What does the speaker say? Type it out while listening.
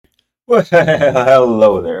Well,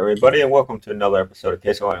 hello there, everybody, and welcome to another episode of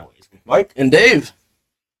Queso Crew with Mike And Dave,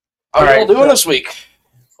 how All are you right, all doing so- this week?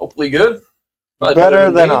 Hopefully good. Probably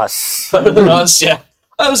Better than Dave. us. Better than us, yeah.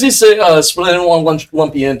 I was going to say us, but I didn't want to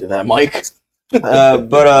lump you into that, Mike.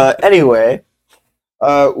 Anyway,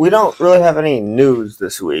 we don't really have any news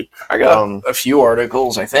this week. I got a few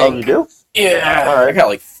articles, I Oh, think. you do? Yeah, All right. I got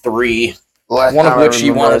like three. Last One of time I which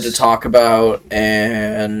you remember wanted to talk about,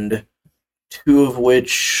 and two of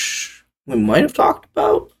which we might have talked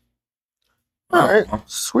about. All right,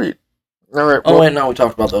 sweet. All right. Oh, wait, no, we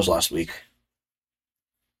talked about those last week.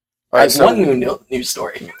 all I right, have one new news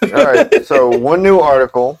story. all right. So one new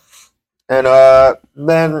article, and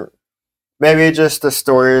then maybe just a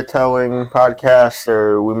storytelling podcast,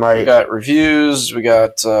 or we We might. got reviews, we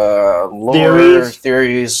got lore,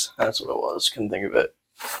 theories. That's what it was. Couldn't think of it.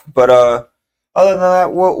 But other than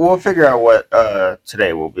that, we'll figure out what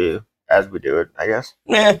today will be as we do it, I guess.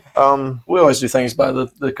 Yeah, Um, we always do things by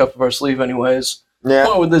the cup of our sleeve anyways. yeah,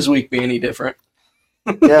 Why would this week be any different?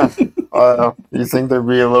 yeah. You think there'd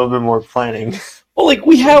be a little bit more planning? Well, like,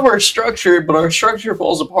 we have our structure, but our structure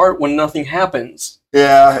falls apart when nothing happens.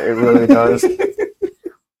 Yeah, it really does.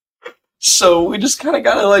 So we just kind of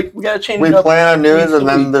gotta, we gotta change We it up. plan on news, week to and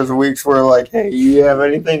then week. there's weeks where like, hey, you have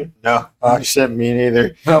anything? No. Oh shit, me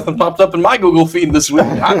neither. Nothing popped up in my Google feed this week.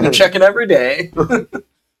 I've been checking every day.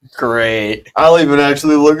 Great. I'll even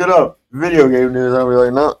actually look it up. Video game news. I'll be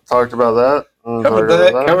like, no, talked about that.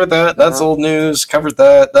 Covered that. That's old news. Covered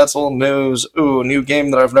that. That's old news. Ooh, new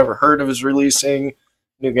game that I've never heard of is releasing.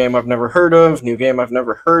 New game I've never heard of. New game I've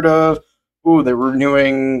never heard of. Ooh, they're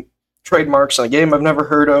renewing trademarks on a game I've never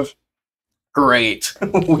heard of. Great.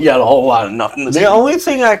 We got a whole lot of nothing this The week. only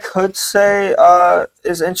thing I could say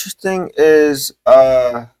is interesting is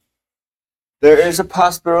there is a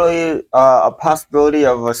possibility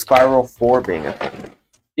of a Spiral 4 being a thing.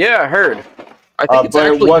 Yeah, I heard. I think it's but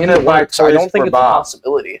it actually in wasn't the by works. I choice don't think for it's a Bob.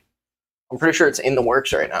 possibility. I'm pretty sure it's in the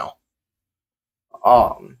works right now.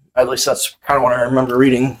 At least that's kind of what I remember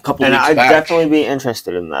reading a couple And weeks I'd back. definitely be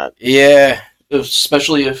interested in that. Yeah,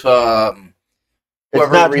 especially if whoever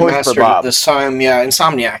not Toys for remastered Bob. it this time, yeah,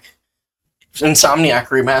 Insomniac. If Insomniac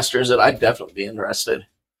remasters it, I'd definitely be interested.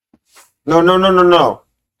 No.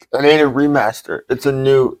 It ain't a remaster. It's a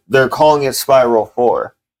new. They're calling it Spiral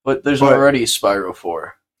 4. But there's But- already Spyro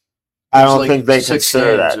 4. I There's don't like think they 6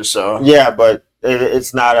 consider games that. or so. Yeah, but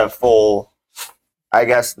it's not a full. I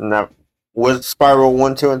guess not. Was Spiral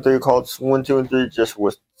 1, 2, and 3 called 1, 2, and 3 just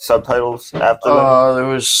with subtitles after them? There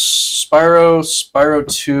was Spyro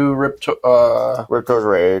 2, Ripto's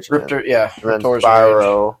Rage. and then Riptor's Rage.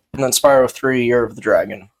 Spyro. And then Spyro 3, Year of the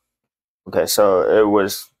Dragon. Okay, so it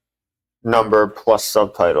was number plus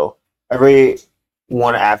subtitle. Every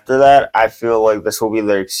one after that, I feel like this will be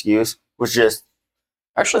their excuse, which is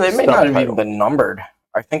Actually, they may not have Subtitle. even been numbered.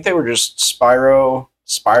 I think they were just Spyro,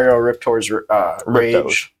 Riptor's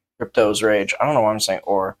Rage, Ripto's Rage. I don't know why I'm saying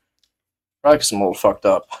or. Probably because I'm a little fucked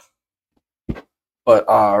up. But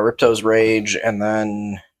Ripto's Rage and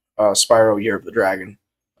then Spyro, Year of the Dragon.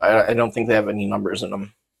 I don't think they have any numbers in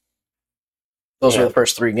them. Those Yeah. were the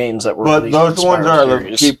first 3 games that were But released in those the ones Spyro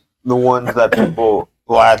are series. the ones that people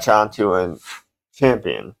latch onto and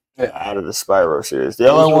champion Yeah. out of the Spyro series. The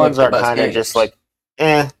Those other are, like, ones the are best kind of games. just like,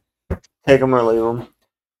 take them or leave them.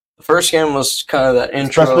 The first game was kind of that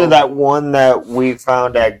intro. Especially that one that we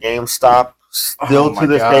found at GameStop. Still Oh to my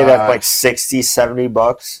this day, that's God. like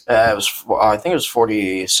 $60-$70. It was, I think it was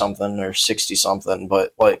 40 something or 60 something,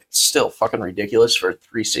 but like still fucking ridiculous for a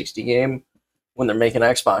 360 game when they're making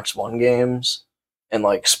Xbox One games. And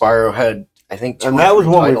like Spyro had, I think, 2 And or that was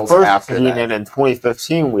 3 when we titles first after seen that. it in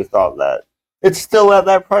 2015. We thought that it's still at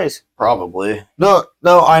that price. Probably. No,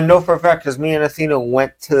 I know for a fact because me and Athena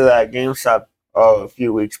went to that GameStop a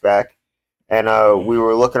few weeks back, and we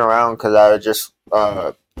were looking around because I was just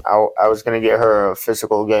I was gonna get her a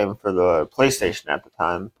physical game for the PlayStation at the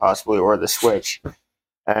time, possibly, or the Switch,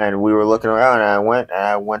 and we were looking around, and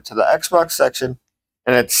I went to the Xbox section,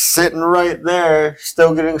 and it's sitting right there,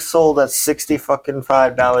 still getting sold at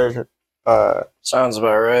 $65. Sounds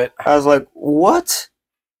about right. I was like, what?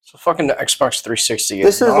 So fucking the Xbox 360.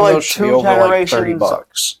 This is none of like those should be 2 over like $30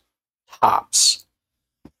 generations. tops.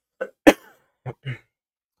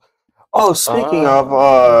 Oh, speaking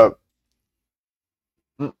of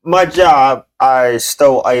my job, I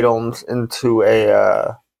stole items into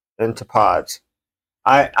into pods.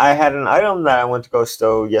 I had an item that I went to go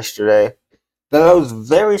stow yesterday that I was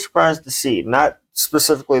very surprised to see. Not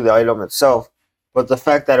specifically the item itself, but the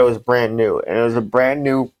fact that it was brand new, and it was a brand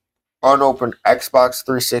new, unopened Xbox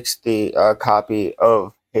 360 copy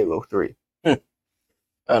of Halo 3.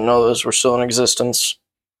 I know those were still in existence.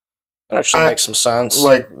 That actually makes some sense.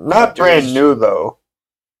 Like, not brand new, though.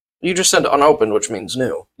 You just said unopened, which means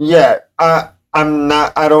new. Yeah, I'm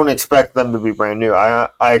not. I don't expect them to be brand new. I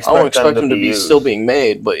don't expect them to be used. still being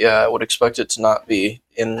made, but yeah, I would expect it to not be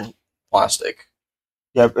in plastic.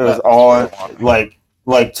 Yep, it was all like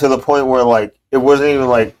to the point where like it wasn't even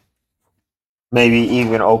like maybe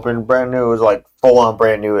even open brand new. It was like full on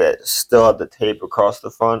brand new. It still had the tape across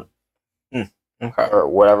the front. Okay. Or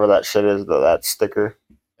whatever that shit is, though, that sticker.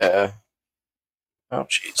 Yeah. Oh,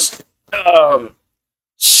 jeez.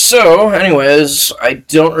 So, anyways, I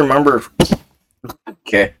don't remember.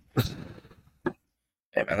 Okay.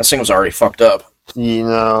 Hey, man, this thing was already fucked up. You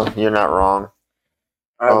know, you're not wrong.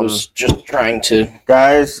 I was just trying to...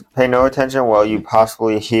 Guys, pay no attention while you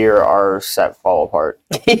possibly hear our set fall apart.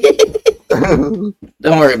 Don't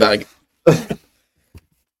worry about it.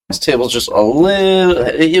 This table's just a little...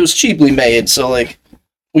 It was cheaply made, so, like,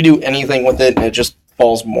 we do anything with it, and it just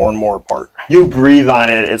falls more and more apart. You breathe on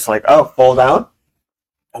it, it's like, oh, fall down?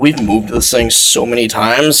 We've moved this thing so many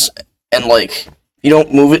times, and, like, you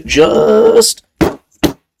don't move it just...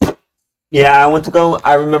 Yeah,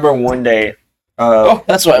 I remember one day...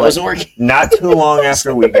 that's why it wasn't working. Not too long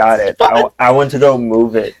after we got it, I went to go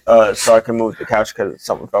move it so I could move the couch because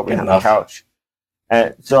something fell behind the couch.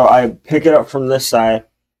 And so I pick it up from this side,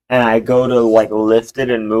 and I go to like lift it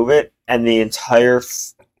and move it, and the entire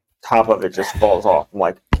top of it just falls off. I'm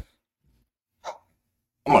like,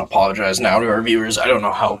 I'm gonna apologize now to our viewers. I don't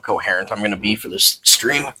know how coherent I'm gonna be for this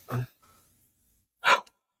stream.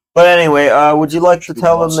 But anyway, would you like to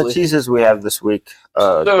tell them the cheeses we have this week?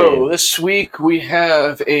 This week we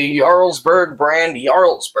have a Jarlsberg brand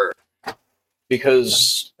Jarlsberg,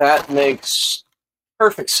 because that makes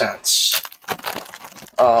perfect sense.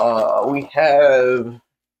 We have...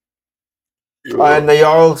 And the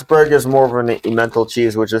Jarlsberg is more of an Emmental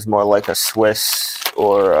cheese, which is more like a Swiss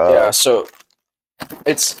or... Yeah, so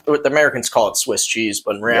it's what the Americans call it Swiss cheese,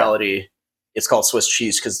 but in reality, it's called Swiss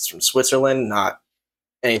cheese because it's from Switzerland, not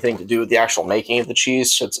anything to do with the actual making of the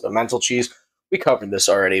cheese. So it's an Emmental cheese. We covered this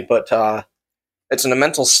already, but it's an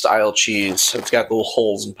Emmental style cheese. So it's got little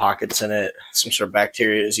holes and pockets in it. Some sort of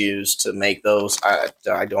bacteria is used to make those.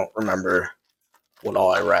 I don't remember what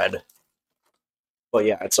all I read, but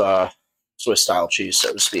yeah, it's a Swiss style cheese,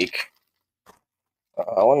 so to speak.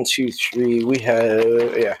 1, 2, 3. We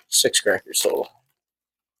have 6 crackers total.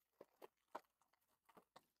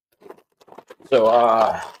 So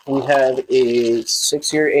we have a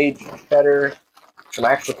 6-year aged cheddar, which I'm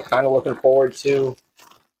actually kind of looking forward to.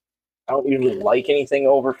 I don't usually like anything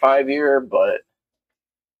over 5-year, but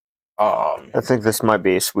I think this might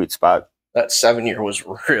be a sweet spot. That 7-year was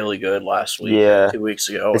really good last week. Yeah, 2 weeks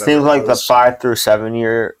ago. It seems like the 5 through 7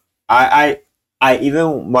 year. I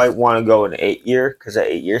even might want to go an 8-year because the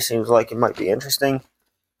 8-year seems like it might be interesting.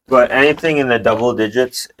 But anything in the double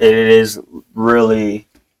digits, it is really,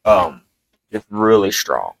 just really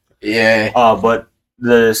strong. Yeah. But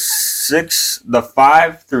the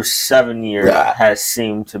 5 through 7 year has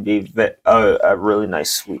seemed to be a really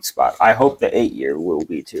nice sweet spot. I hope the 8-year will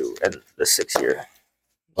be too, and the 6-year.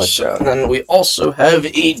 So then we also have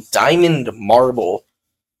a diamond marble.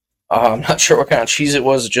 I'm not sure what kind of cheese it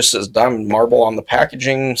was. It just says diamond marble on the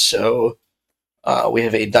packaging, so we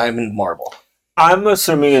have a diamond marble. I'm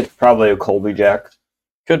assuming it's probably a Colby Jack.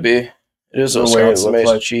 Could be. It is a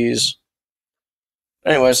Wisconsin-based cheese.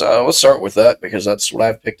 Anyways, let's start with that because that's what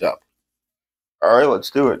I've picked up. All right, let's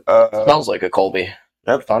do it. Smells like a Colby.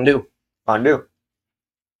 Yep. Fondue. Fondue.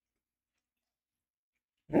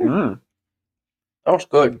 Mmm. That was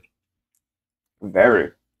good.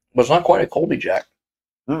 Very. But it's not quite a Colby Jack.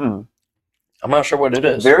 Mm-mm. I'm not sure what it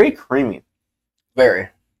is. Very creamy. Very.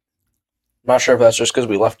 I'm not sure if that's just because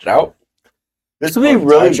we left it out. This would be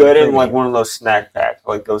really good in like one of those snack packs,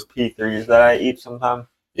 like those P3s that I eat sometimes.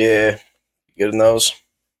 Yeah. You good in those?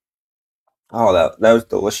 Oh, that was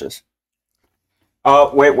delicious.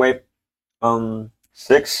 Wait.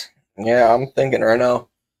 6? Yeah, I'm thinking right now.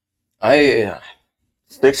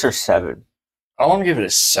 6 or 7. I want to give it a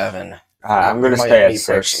 7. I'm gonna stay at 6.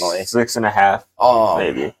 Personally. 6.5.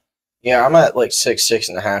 Maybe. Yeah, I'm at like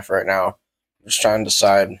 6.5 right now. I'm just trying to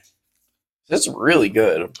decide. It's really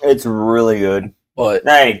good. It's really good. But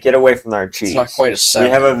hey, get away from our cheese. It's not quite a 7.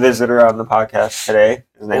 We have a visitor on the podcast today.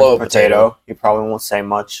 His name is Potato. He probably won't say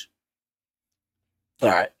much. All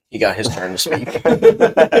right, he got his turn to speak.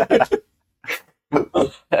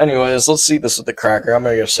 Anyways, let's see this with the cracker. I'm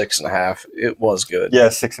gonna go 6.5. It was good. Yeah,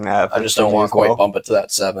 6.5. I just don't want to quite bump it to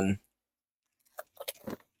that 7.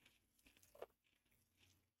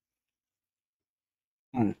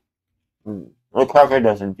 The cracker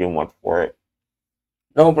doesn't do much for it.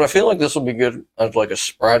 No, but I feel like this will be good as like a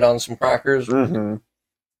spread on some crackers. Mm-hmm.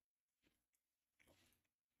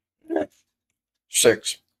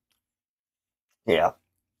 6. Yeah.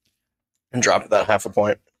 And drop that half a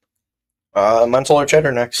point. Mental or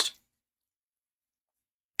cheddar next?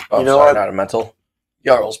 Oh, You know sorry, what? not a mental.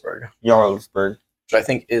 Jarlsberg, Jarlsberg. which I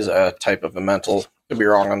think is a type of a mental. Could be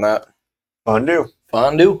wrong on that. Fondue.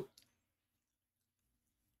 Fondue.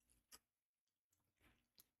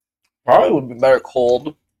 Probably would be better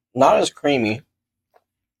cold. Not as creamy.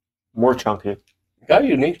 More chunky. Got a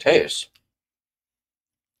unique taste.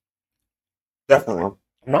 Definitely.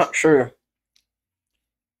 I'm not sure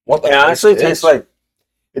what that It honestly tastes is. like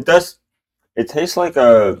it does. It tastes like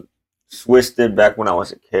a Swiss did back when I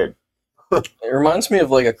was a kid. It reminds me of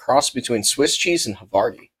like a cross between Swiss cheese and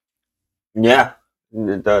Havarti. Yeah,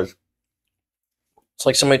 it does. It's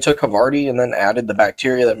like somebody took Havarti and then added the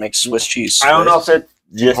bacteria that makes Swiss cheese Swiss. I don't know if it's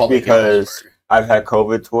just Called it because Jarlsberg. I've had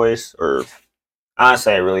COVID twice, or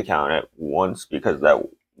honestly, I really count it once because that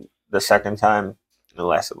the second time it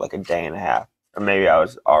lasted like a day and a half, or maybe I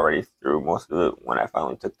was already through most of it when I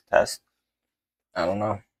finally took the test. I don't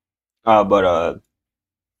know. But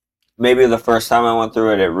maybe the first time I went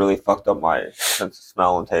through it, it really fucked up my sense of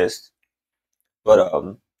smell and taste.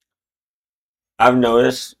 But I've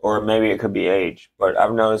noticed, or maybe it could be age, but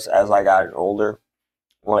I've noticed as I got older,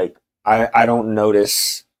 like I don't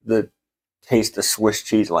notice the taste of Swiss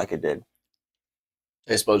cheese like it did.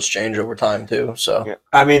 Taste buds change over time too, so Yeah.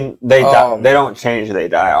 I mean, they they don't change; they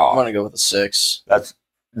die I'm off. gonna go with a 6.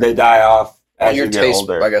 They die off as Your you get taste,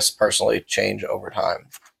 older. I guess, personally change over time.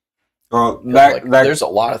 Well, 'Cause, like, there's a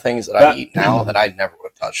lot of things that I eat now that I never would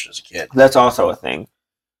have touched as a kid. that's also a thing.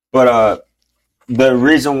 But the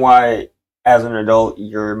reason why, as an adult,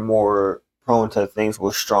 you're more prone to things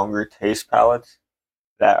with stronger taste palates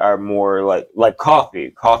that are more like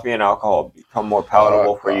coffee. Coffee and alcohol become more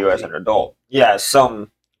palatable for you as an adult. Yeah,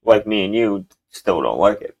 some like me and you still don't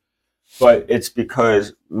like it, but it's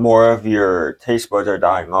because more of your taste buds are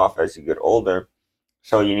dying off as you get older,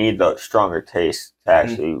 so you need the stronger taste to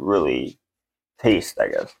actually really taste, I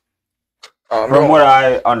guess. From what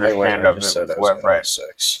I understand of just it, said I was what gonna go right? with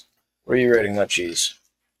 6. What are you rating that cheese?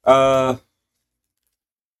 I'd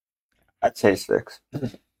say 6.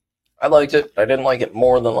 I liked it. I didn't like it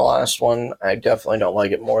more than the last one. I definitely don't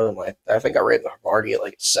like it more than I think I rated the Havarti at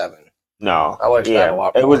like 7. No, I liked that a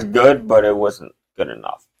lot more. It was good, but it wasn't good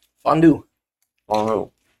enough. Fondue.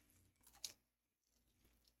 Oh,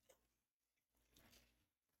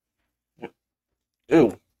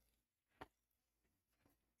 Ew.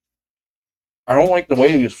 I don't like the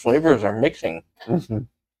way these flavors are mixing.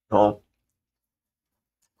 no.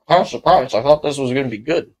 I was surprised. I thought this was going to be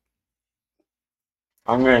good.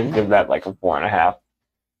 I'm gonna give that like a 4.5.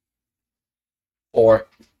 Or,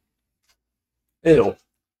 ew.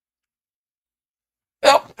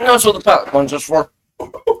 Yep, that's what the palate cleanser is for.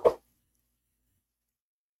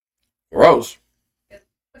 Gross. Which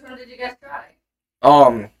one did you guys try?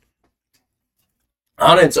 On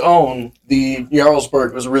its own, the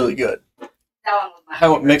Jarlsberg was really good. That one was my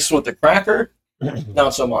How it mixed with the cracker,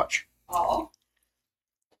 not so much. Oh.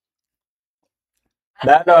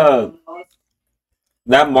 That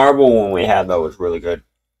that marble one we had though was really good.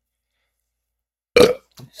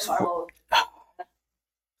 Marble.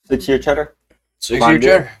 6-year cheddar. 6-year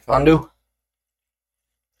cheddar. Fondue.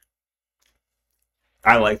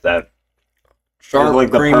 I like that. Sharp, like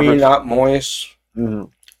the creamy, perfect- not moist. Mm-hmm.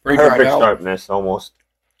 Pretty dried Perfect out. sharpness, almost.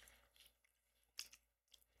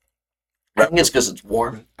 I think it's because it's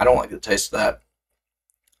warm. I don't like the taste of that.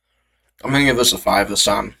 I'm going to give this a 5 this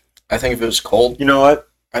time. I think if it was cold, You know what?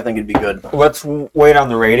 I think it'd be good. Let's wait on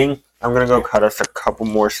the rating. I'm gonna go cut us a couple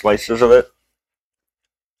more slices of it.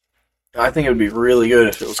 I think it would be really good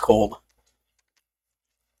if it was cold.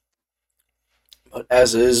 But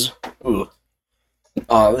as is, ooh.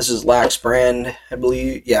 This is Lax brand, I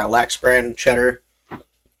believe. Yeah, Lax brand cheddar.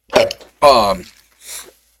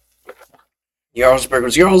 Jarlsberg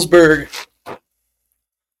was Jarlsberg.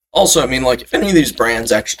 Also, I mean, like, if any of these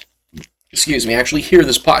brands actually hear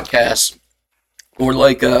this podcast, or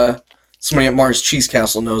like somebody at Mars Cheese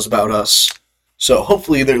Castle knows about us, so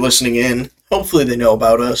hopefully they're listening in. Hopefully they know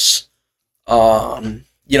about us.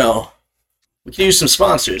 You know, we can use some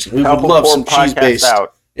sponsors. We would love some cheese-based.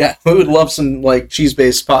 Yeah, we would love some like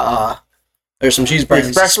cheese-based. There's some cheese brands,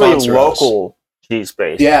 especially sponsor local us.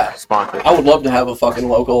 cheese-based. Yeah. sponsors. I would love to have a fucking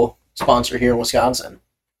local sponsor here in Wisconsin.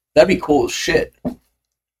 That'd be cool as shit.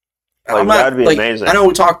 That'd be amazing. I know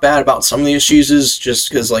we talk bad about some of these cheeses just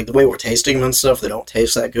because, like, the way we're tasting them and stuff, they don't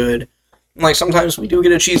taste that good. And, like, sometimes we do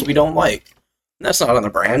get a cheese we don't like. And that's not on the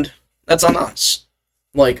brand. That's on us.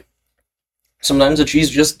 Like, sometimes the cheese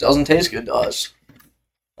just doesn't taste good to us.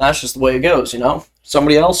 That's just the way it goes, you know?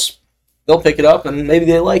 Somebody else, they'll pick it up and maybe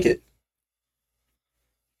they like it.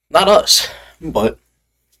 Not us, but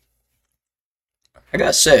I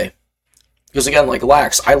gotta say, because again, like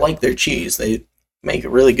Lax, I like their cheese. They make a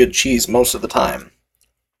really good cheese most of the time.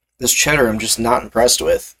 This cheddar, I'm just not impressed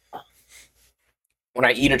with. When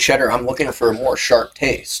I eat a cheddar, I'm looking for a more sharp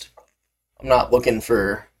taste. I'm not looking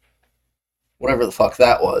for whatever the fuck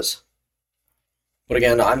that was. But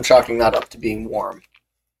again, I'm chalking that up to being warm.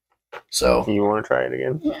 So, You want to try it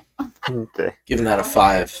again? Yeah. Okay. giving that a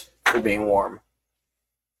 5 for being warm.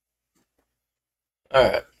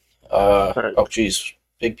 Alright. Oh, jeez.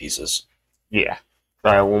 Big pieces. Yeah.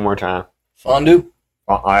 Try it one more time. Fondue?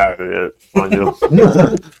 I do.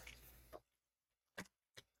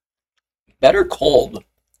 Better cold.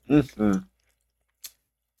 Mm-hmm.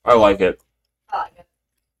 I like it. I like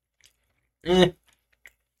it.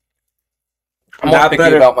 I'm not Not picky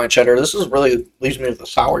better. about my cheddar. This is really leaves me with a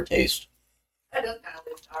sour taste. That does kind of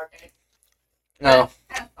leave sour taste. No.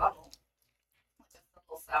 Kind of subtle. Like a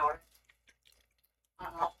little sour. I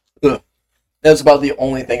don't know. That's about the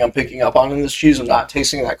only thing I'm picking up on in this cheese. I'm not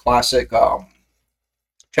tasting that classic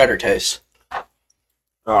cheddar taste.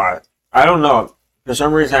 Alright. I don't know. For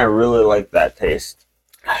some reason, I really like that taste.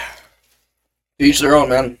 Each their own,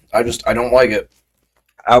 man. I don't like it.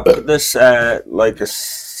 I'll put this at like a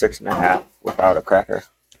 6.5 without a cracker.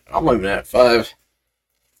 I'm leaving it at 5.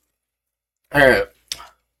 Alright.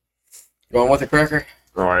 Going with a cracker?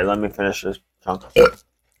 Alright, let me finish this chunk.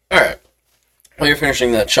 Alright. While you're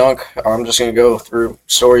finishing that chunk, I'm just going to go through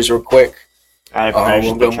stories real quick. I finished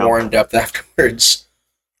We'll the go chunk. more in depth afterwards.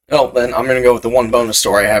 Oh, then I'm going to go with the one bonus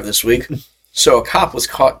story I have this week. So a cop was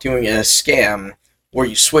caught doing a scam where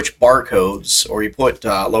you switch barcodes or you put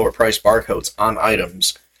lower price barcodes on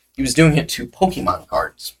items. He was doing it to Pokemon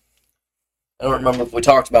cards. I don't remember if we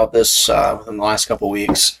talked about this within the last couple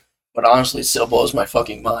weeks, but honestly, it still blows my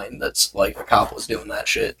fucking mind that's like a cop was doing that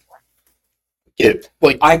shit.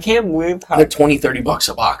 Like, I can't believe how they're $20-$30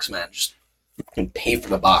 a box, man. Just fucking pay for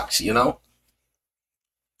the box, you know?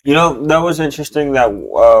 You know, that was interesting that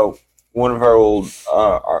one of our old,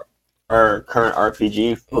 our current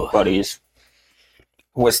RPG Ugh. buddies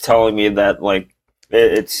was telling me that, like,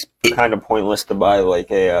 it's kind of pointless to buy, like,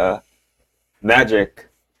 a magic,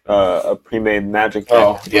 a pre-made magic deck.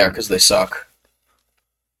 Oh, yeah, because they suck.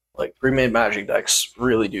 Like, pre-made Magic decks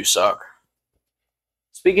really do suck.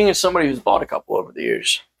 Speaking of somebody who's bought a couple over the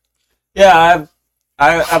years. Yeah,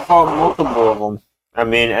 I've bought multiple of them. I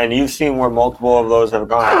mean, and you've seen where multiple of those have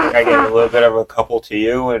gone. I think I gave a little bit of a couple to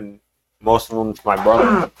you, and most of them to my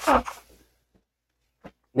brother.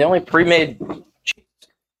 The only pre-made...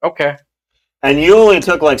 Okay. And you only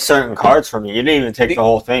took, like, certain cards from me. You didn't even take the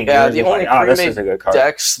whole thing. Yeah, You were the just only like, this pre-made is a good card.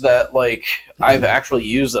 decks that, like, I've actually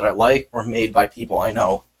used that I like were made by people I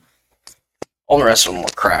know. All the rest of them were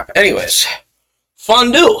crap. Anyways.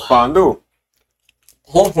 Fondue! Fondue.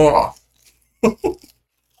 Hold on.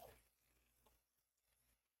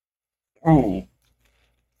 Ooh.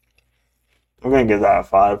 I'm going to give that a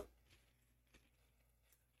 5.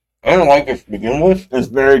 I don't like it to begin with. It's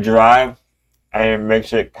very dry, and it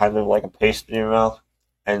makes it kind of like a paste in your mouth.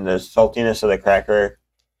 And the saltiness of the cracker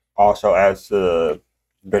also adds to the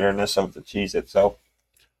bitterness of the cheese itself.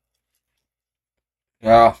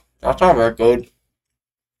 Yeah, that's not very good.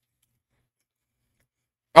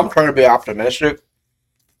 I'm trying to be optimistic.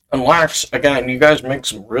 Unless, again, you guys make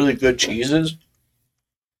some really good cheeses.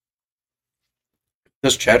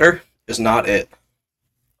 This cheddar is not it.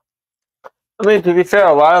 I mean, to be fair,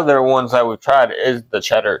 a lot of their ones that we've tried is the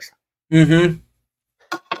cheddars. Mm-hmm.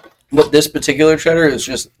 But this particular cheddar is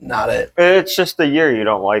just not it. It's just the year you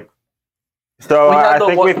don't like. So We I had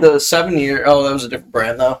think the 7-year... Oh, that was a different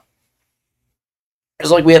brand, though. It's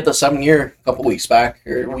like we had the 7-year a couple weeks back,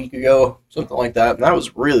 or a week ago, something like that, and that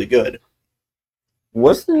was really good.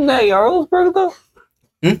 wasn't that Jarlsberg though?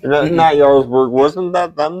 Not Jarlsberg. Wasn't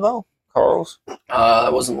that them though? Carl's.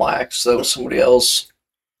 That wasn't Lax. That was somebody else.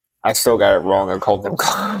 I still got it wrong. I called them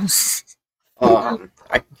Carl's. I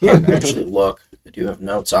can't actually look. I do have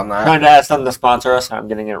notes on that. Trying to ask them to sponsor us, and I'm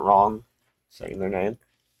getting it wrong. Saying their name.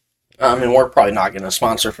 I mean, we're probably not going to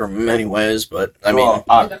sponsor for many ways, but I mean,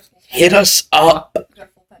 Well, hit us up.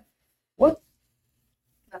 What?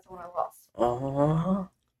 That's the one I lost.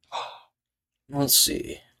 Let's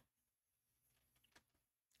see.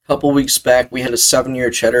 A couple weeks back, we had a 7-year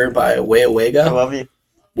cheddar by I Wega. love you.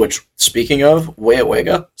 Which, speaking of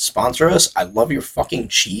Wega, sponsor us. I love your fucking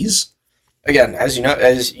cheese. Again, as you know,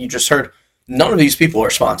 as you just heard, none of these people are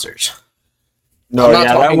sponsors. No, I'm not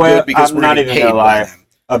yeah, talking that way, good because I'm we're not getting even paid gonna by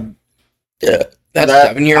lie. them. That's That-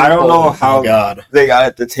 7 year. I don't know Oh how- my god, They got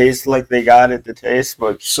it to taste like they got it to taste,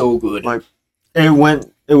 but so good. Like, it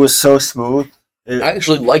was so smooth. I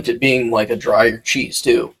actually liked it being like a drier cheese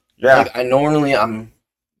too. Yeah. Like I'm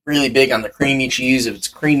really big on the creamy cheese. If it's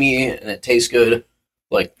creamy and it tastes good,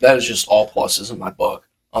 like that is just all pluses in my book.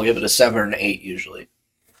 I'll give it a 7 or an 8 usually.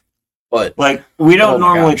 But Like, we don't Oh my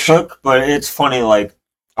normally gosh. cook, but it's funny, like,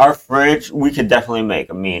 our fridge, we could definitely make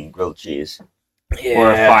a mean grilled cheese.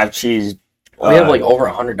 Or a 5 cheese. we have like over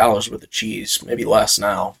 $100 worth of cheese, maybe less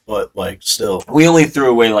now, but like still. We only threw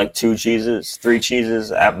away like 3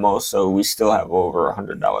 cheeses at most, so we still have over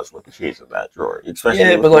 $100 worth of cheese in that drawer. Especially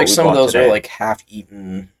Yeah, with but what like we some of bought those today. are like half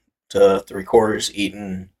eaten to 3/4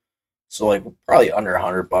 eaten, so like probably under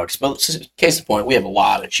 $100. But case in point, we have a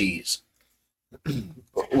lot of cheese.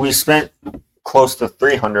 We spent close to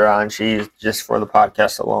 $300 on cheese just for the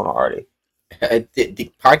podcast alone already.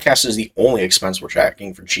 The podcast is the only expense we're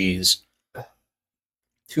tracking for cheese.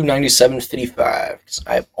 $297.55. Because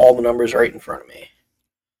I have all the numbers right in front of me.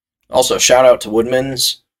 Also, shout out to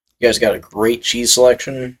Woodman's. You guys got a great cheese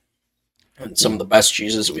selection, and some of the best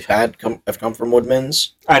cheeses we've had have come from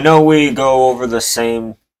Woodman's. I know we go over the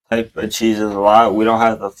same type of cheeses a lot. We don't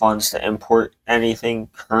have the funds to import anything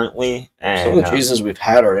currentently, and Some of the cheeses we've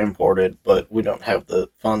had are imported, but we don't have the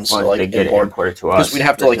funds to funds like to get import. imported to us. Because we'd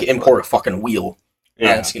have to like import a fucking wheel. And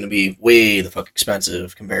Yeah, it's going to be way the fuck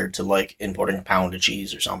expensive compared to like importing a pound of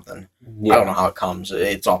cheese or something. yeah. I don't know how it comes.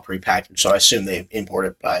 It's all prepackaged, so I assume they import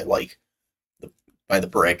it by like by the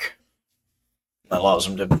brick. That allows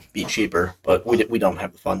them to be cheaper, but we don't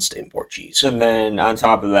have the funds to import cheese. And then on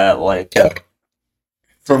top of that, like Yeah.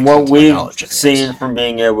 from what To my we've knowledge, anyways. seen from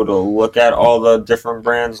being able to look at all the different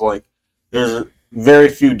brands, like there's very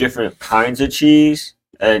few different kinds of cheese,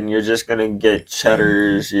 and you're just gonna get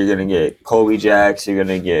cheddars, you're gonna get Colby Jacks, you're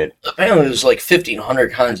gonna get Apparently, there's like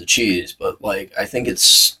 1,500 kinds of cheese, but like I don't think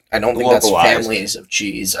that's Localized. families of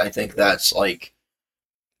cheese. I think that's like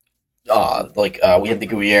we have the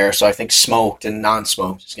Gruyere, so I think smoked and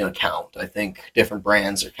non-smoked is going to count. I think different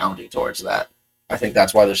brands are counting towards that. I think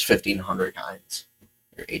that's why there's 1,500 kinds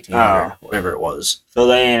or 1,800, whatever it was. so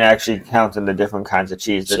they ain't actually counting the different kinds of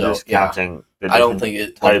cheese. They're So, just yeah. counting the I don't different think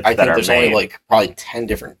it. types I that think are there's made. only like probably 10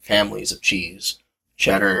 different families of cheese: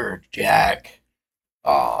 cheddar, jack,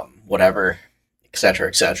 whatever, etc.,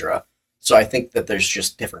 etc. So I think that there's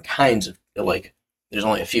just different kinds of like. There's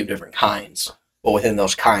only a few different kinds, but within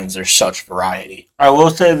those kinds, there's such variety. I will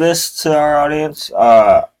say this to our audience: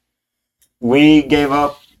 we gave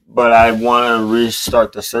up, but I want to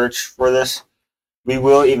restart the search for this. We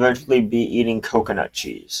will eventually be eating coconut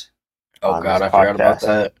cheese. Oh On god, this I forgot about podcast.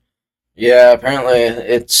 that. Yeah, apparently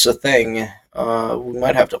it's a thing. We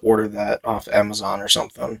might have to order that off Amazon or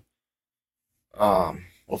something.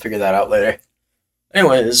 We'll figure that out later.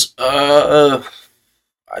 Anyways, I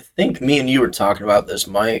think me and you were talking about this,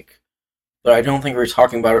 Mike, but I don't think we were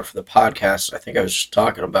talking about it for the podcast. I think I was just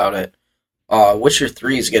talking about it. Witcher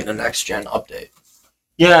 3 is getting a next gen update.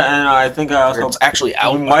 Yeah, and I think I Or also it's actually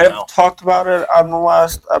out we by might have now. talked about it on the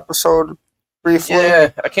last episode briefly.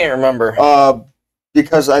 Yeah, I can't remember.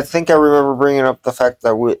 Because I think I remember bringing up the fact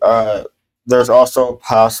that there's also a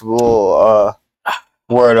possible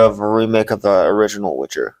word of a remake of the original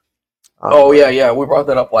Witcher. Oh yeah, we brought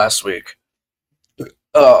that up last week.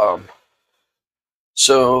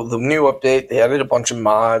 So the new update, they added a bunch of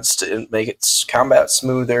mods to make its combat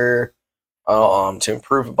smoother, to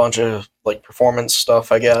improve a bunch of like performance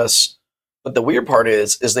stuff, I guess. But the weird part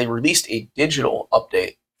is they released a digital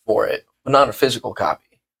update for it, but not a physical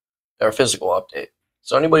copy or a physical update.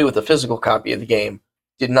 So anybody with a physical copy of the game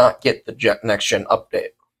did not get the next gen update.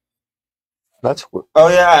 That's oh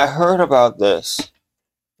yeah, I heard about this.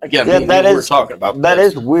 Again, Yeah, me and that you were is- talking about That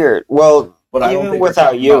this, is weird. Well, but I don't even think we're without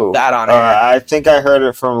talking you, about that on air. I think I heard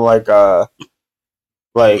it from like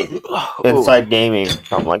Inside Gaming,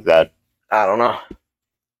 something like that. I don't know.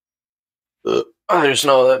 I just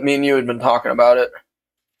know that me and you had been talking about it.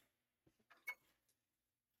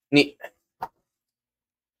 Neat.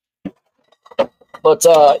 But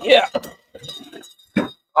yeah.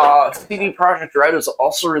 CD Projekt Red is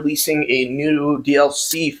also releasing a new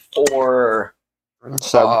DLC for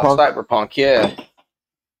Cyberpunk. Yeah,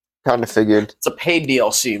 Kind of figured. it's a paid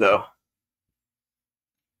DLC though.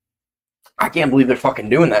 I can't believe they're fucking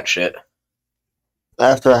doing that shit.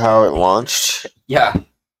 After how it launched. Yeah,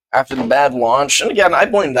 after the bad launch, and again, I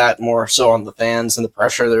blame that more so on the fans and the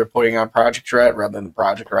pressure they're putting on Project Red rather than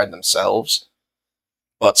Project Red themselves.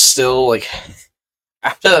 But still, like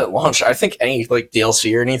after that launch, I think any like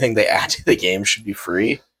DLC or anything they add to the game should be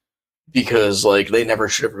free because like they never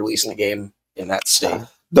should have released the game in that state.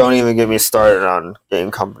 Don't even get me started on game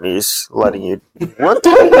companies letting you. What?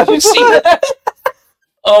 Did you see that?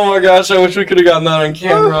 Oh my gosh, I wish we could have gotten that on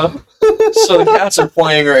camera. So the cats are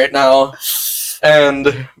playing right now,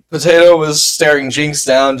 and Potato was staring Jinx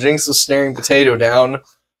down. Jinx was staring Potato down.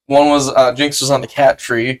 Jinx was on the cat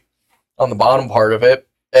tree, on the bottom part of it,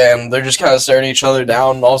 and they're just kind of staring at each other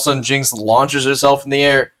down. And all of a sudden, Jinx launches herself in the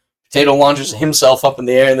air. Potato launches himself up in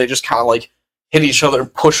the air, and they just kind of like hit each other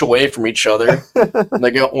and push away from each other. And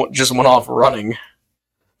they just went off running.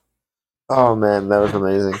 Oh man, that was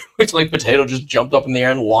amazing. It's like Potato just jumped up in the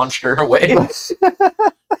air and launched her away.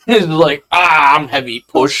 He's like, I'm heavy,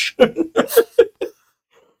 push.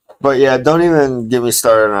 But yeah, don't even get me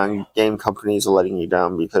started on game companies letting you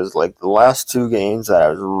down, because like the last 2 games that I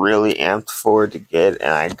was really amped for to get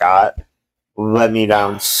and I got let me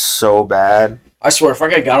down so bad. I swear, if I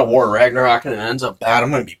get God of War Ragnarok and it ends up bad,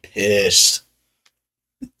 I'm gonna be pissed.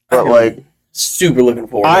 But like, super looking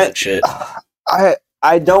forward to that shit.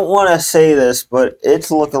 I don't want to say this, but it's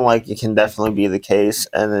looking like it can definitely be the case,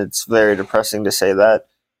 and it's very depressing to say that.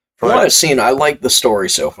 From what I've seen, I like the story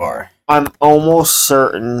so far. I'm almost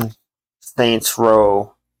certain Saints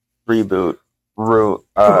Row reboot.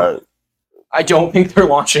 I don't think they're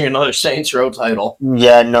launching another Saints Row title.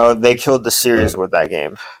 Yeah, no, they killed the series with that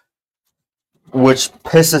game, which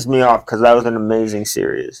pisses me off because that was an amazing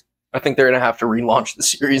series. I think they're going to have to relaunch the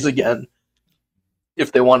series again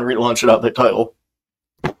if they want to relaunch another title.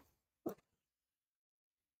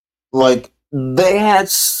 Like, they had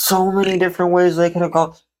so many different ways they could have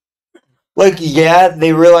gone. Like, yeah,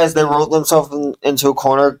 they realized they wrote themselves into a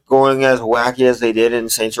corner going as wacky as they did in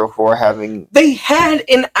Saints Row 4 having... They had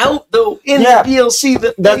an out, though, in the DLC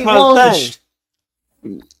that they launched.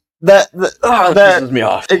 That pisses me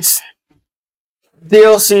off. It's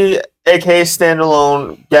DLC, aka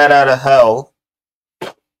standalone, Get Out of Hell.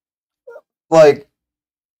 Like,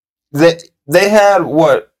 they had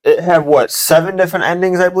what? It had what? 7 different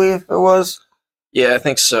endings, I believe it was? Yeah, I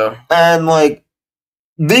think so. And like,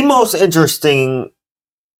 the most interesting,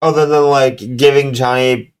 other than like giving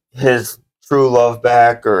Johnny his true love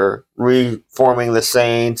back, or reforming the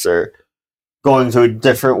Saints, or going to a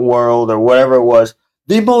different world, or whatever it was,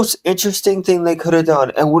 the most interesting thing they could have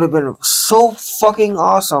done, and would have been so fucking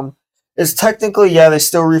awesome, is technically, yeah, they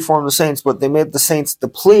still reformed the Saints, but they made the Saints the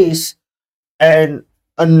police, and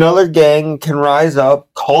another gang can rise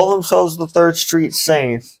up, call themselves the 3rd Street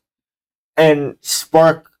Saints, and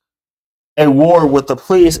spark a war with the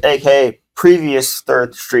police, aka previous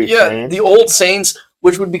 3rd Street Saints. The old Saints,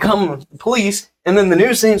 which would become the police, and then the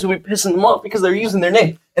new Saints would be pissing them off because they're using their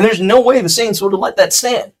name. And there's no way the Saints would have let that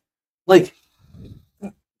stand. Like,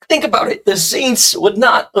 think about it. The Saints would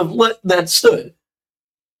not have let that stood.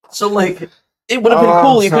 So, like, it would have been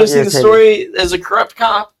cool. You could have seen the story as a corrupt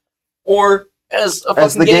cop, or as a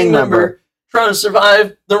fucking gang member trying to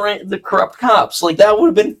survive the corrupt cops. Like, that would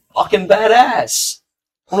have been fucking badass.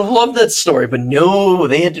 I would have loved that story, but no,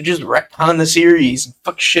 they had to just retcon the series and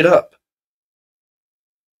fuck shit up.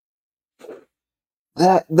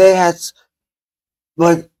 They had,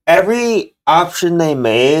 like, every option they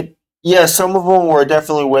made, yeah, some of them were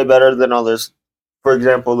definitely way better than others. For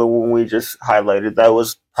example, the one we just highlighted, that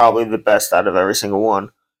was probably the best out of every single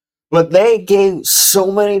one. But they gave so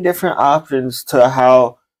many different options to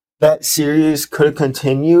how that series could have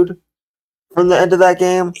continued from the end of that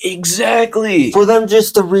game. Exactly. For them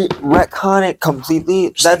just to retcon it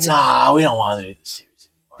completely, that's... Nah, we don't want to do this series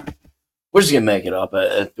anymore. We're just going to make it up.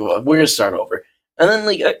 We're going to start over. And then,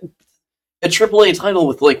 like, a AAA title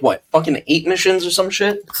with, like, what, fucking 8 missions or some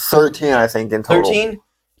shit? 13, I think, in total. 13?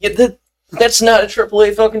 Yeah, that's not a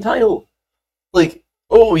AAA fucking title. Like,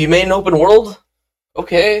 oh, you made an open world?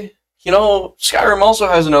 Okay. You know, Skyrim also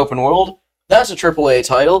has an open world. That's a AAA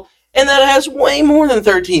title. And that has way more than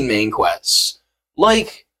 13 main quests.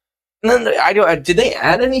 Like, and then, did they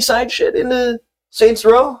add any side shit into Saints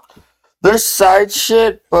Row? There's side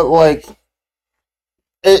shit, but, like,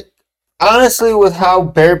 it... Honestly, with how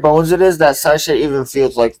bare bones it is, that side shit even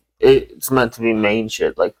feels like it's meant to be main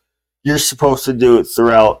shit. Like, you're supposed to do it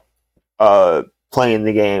throughout playing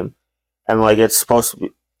the game. And, like, it's supposed to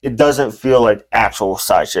be... It doesn't feel like actual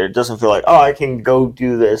side shit. It doesn't feel like, oh, I can go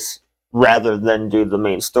do this rather than do the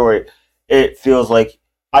main story. It feels like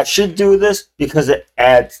I should do this because it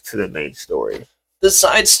adds to the main story. The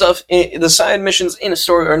side stuff, the side missions in a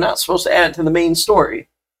story are not supposed to add to the main story.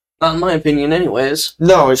 Not in my opinion, anyways.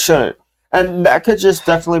 No, it shouldn't. And that could just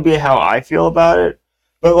definitely be how I feel about it.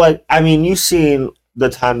 But, like, I mean, you've seen the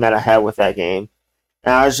time that I had with that game.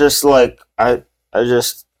 And I was just like, I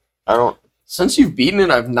don't... Since you've beaten it,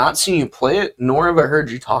 I've not seen you play it, nor have I heard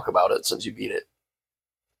you talk about it since you beat it.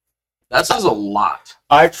 That says a lot.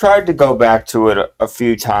 I tried to go back to it a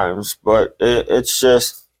few times, but it's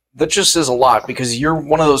just... That just says a lot, because you're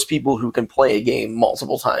one of those people who can play a game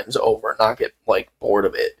multiple times over and not get, like, bored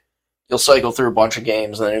of it. You'll cycle through a bunch of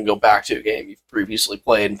games and then you'll go back to a game you've previously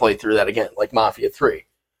played and play through that again, like Mafia 3.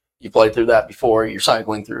 You played through that before, you're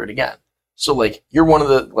cycling through it again. So, like, you're one of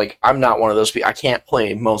the... Like, I'm not one of those people. I can't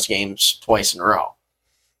play most games twice in a row.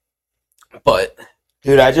 But...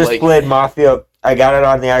 Dude, I just played Mafia. I got it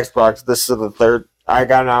on the Xbox. This is the third... I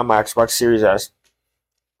got it on my Xbox Series S.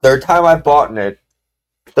 Third time I bought it.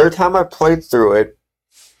 Third time I played through it,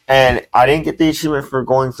 and I didn't get the achievement for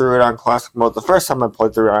going through it on Classic Mode the first time I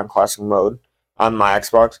played through it on Classic Mode on my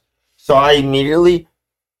Xbox. So I immediately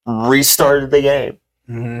restarted the game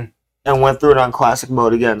and went through it on Classic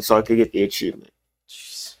Mode again so I could get the achievement.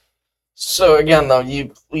 So again, though,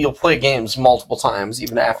 you'll play games multiple times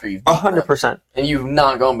even after you've 100%. And you've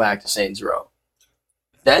not gone back to Saints Row.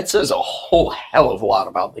 That says a whole hell of a lot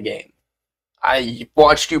about the game. I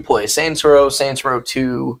watched you play Saints Row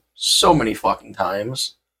 2 so many fucking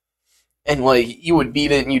times. And, like, you would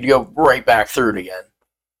beat it and you'd go right back through it again.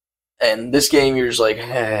 And this game, you're just like,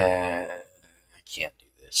 I can't do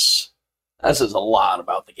this. That says a lot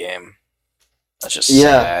about the game. That's just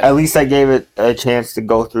sad. At least I gave it a chance to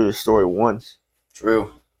go through the story once.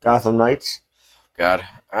 True. Gotham Knights. God,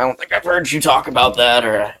 I don't think I've heard you talk about that,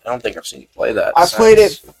 or I don't think I've seen you play that. I played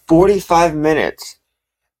it 45 minutes.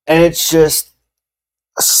 And it's just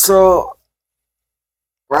so...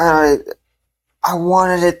 I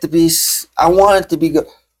wanted it to be good.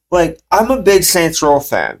 Like, I'm a big Saints Row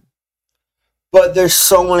fan. But there's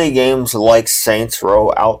so many games like Saints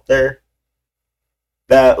Row out there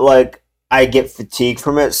that, like, I get fatigued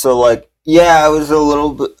from it. So, like, yeah, I was a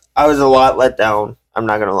lot let down. I'm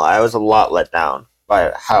not gonna lie. I was a lot let down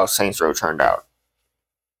by how Saints Row turned out.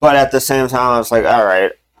 But at the same time, I was like,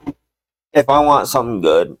 alright, if I want something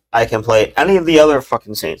good, I can play any of the other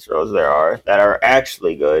fucking Saints Rows there are that are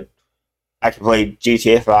actually good. I can play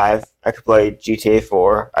GTA 5. I could play GTA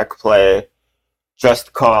 4. I could play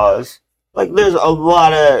Just Cause. Like, there's a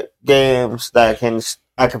lot of games that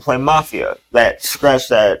I can play Mafia that scratch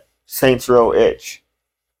that Saints Row itch.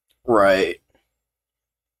 Right.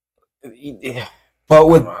 But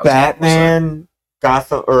with Batman,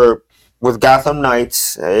 with Gotham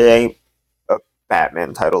Knights, it ain't a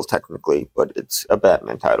Batman title technically, but it's a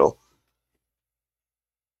Batman title.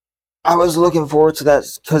 I was looking forward to that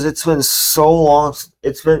because it's been so long.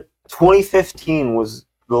 2015 was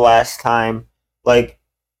the last time, like,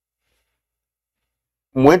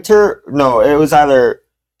 it was either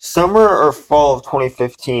summer or fall of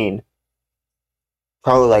 2015.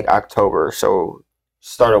 Probably like October, so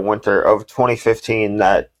start of winter of 2015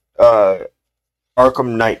 that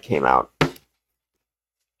Arkham Knight came out.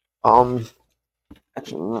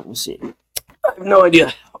 Actually, let me see. I have no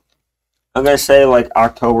idea. I'm gonna say like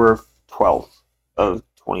October 12th of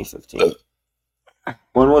 2015.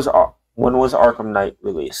 When was Arkham Knight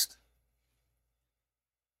released?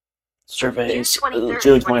 Surveys.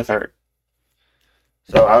 June 23rd.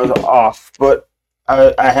 So I was off, but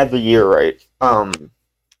I had the year right.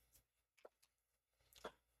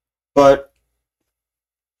 But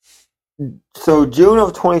so June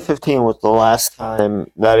of 2015 was the last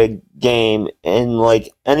time that a game in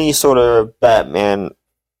like any sort of Batman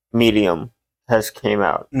medium has came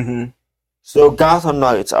out. Mm-hmm. So Gotham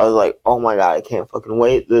Knights, I was like, oh my god, I can't fucking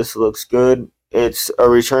wait. This looks good. It's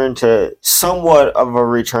somewhat of a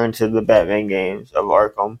return to the Batman games of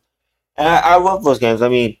Arkham. And I love those games. I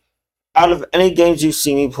mean, out of any games you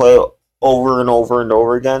see me play over and over and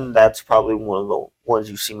over again, that's probably one of the ones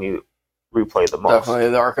you see me replay the most. Definitely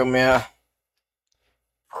the Arkham, yeah.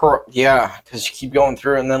 Yeah, because you keep going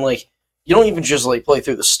through it, and then, like, you don't even just, like, play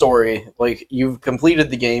through the story. Like, you've completed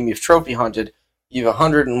the game, you've trophy hunted, you've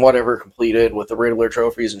 100 and whatever completed with the Riddler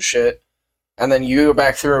trophies and shit, and then you go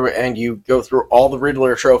back through and you go through all the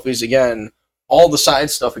Riddler trophies again, all the side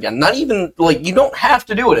stuff again. Not even, like, you don't have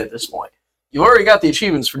to do it at this point. You've already got the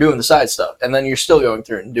achievements for doing the side stuff, and then you're still going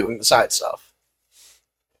through and doing the side stuff.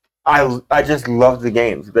 I just love the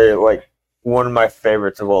games. They're, like, one of my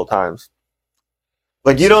favorites of all times.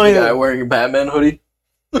 Like, you don't even... guy wearing a Batman hoodie?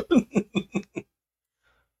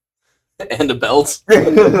 And a belt?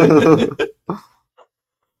 There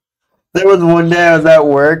was one day I was at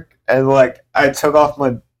work, and, like, I took off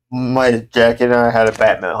my jacket, and I had a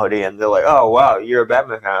Batman hoodie, and they're like, oh, wow, you're a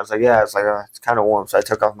Batman fan. I was like, yeah. It's like, it's kind of warm, so I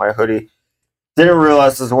took off my hoodie. Didn't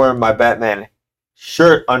realize I was wearing my Batman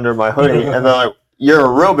shirt under my hoodie, and they're like, you're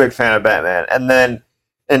a real big fan of Batman. And then,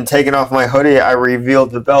 in taking off my hoodie, I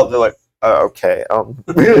revealed the belt. They're like, okay.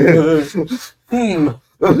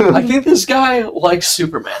 I think this guy likes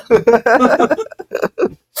Superman.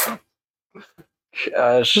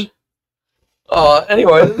 Gosh.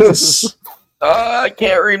 Anyway, I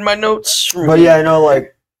can't read my notes. But yeah, I know,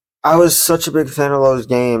 like, I was such a big fan of those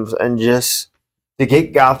games, and just to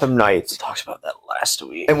get Gotham Knights, Talked about that last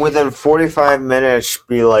week. and within 45 minutes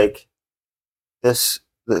be like, this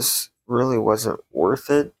really wasn't worth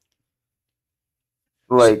it.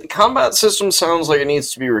 Like, the combat system sounds like it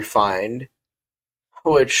needs to be refined.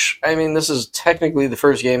 Which, I mean, this is technically the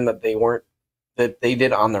first game that they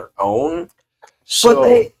did on their own. So,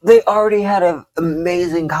 but they already had an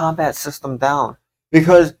amazing combat system down,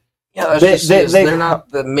 because yeah, they're not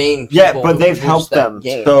the main people. yeah, but they've helped them.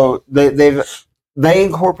 Game. So they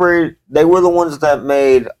incorporated. They were the ones that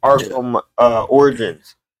made Arkham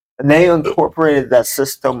Origins, and they incorporated that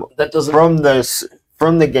system That doesn't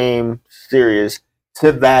from the game series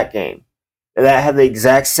to that game. And that had the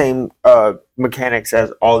exact same mechanics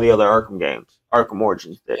as all the other Arkham games. Arkham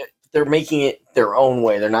Origins did. They're making it their own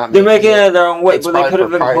way. They're making it their own way, It's but they could have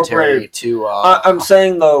proprietary incorporated. to. I'm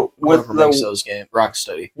saying though, with whoever makes those games,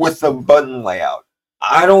 Rocksteady. with the button layout,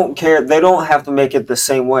 I don't care. They don't have to make it the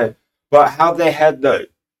same way, but how they had the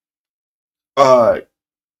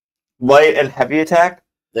light and heavy attack,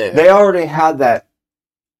 they already had that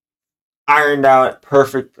ironed out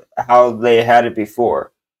perfect how they had it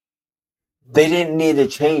before. They didn't need to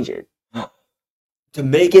change it. To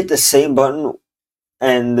make it the same button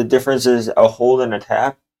and the difference is a hold and a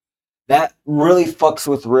tap, that really fucks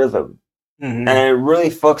with rhythm. Mm-hmm. And it really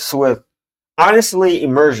fucks with, honestly,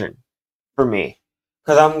 immersion for me.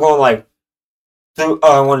 Because I'm going like,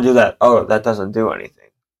 I want to do that. Oh, that doesn't do anything.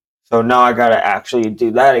 So now I gotta actually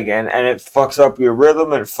do that again. And it fucks up your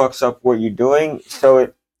rhythm and it fucks up what you're doing. So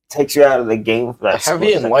it takes you out of the game for that.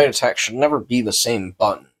 Heavy and light attack should never be the same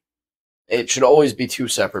button. It should always be two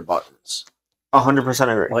separate buttons. 100%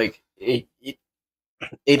 agree. Like,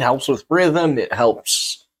 it helps with rhythm. It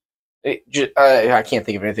helps. I can't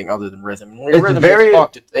think of anything other than rhythm. When It's rhythm very- gets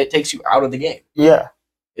fucked, it takes you out of the game. Yeah.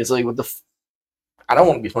 It's like with I don't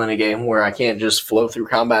want to be playing a game where I can't just flow through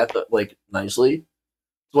combat like nicely.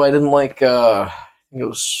 So I didn't like. I think it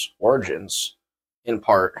was Origins, in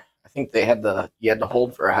part. I think they had you had to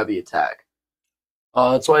hold for a heavy attack.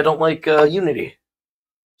 That's why I don't like Unity. I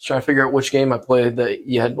was trying to figure out which game I played that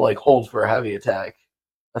you had to like hold for a heavy attack.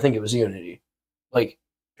 I think it was Unity. Like,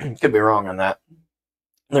 could be wrong on that.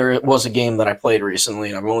 There was a game that I played recently,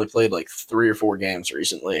 and I've only played like 3 or 4 games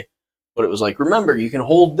recently. But it was like, remember, you can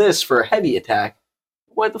hold this for a heavy attack.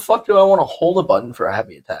 Why the fuck do I want to hold a button for a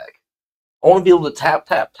heavy attack? I want to be able to tap,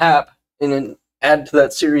 tap, tap, and then add to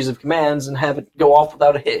that series of commands and have it go off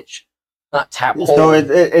without a hitch. Not tap, hold. So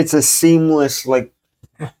it's a seamless, like,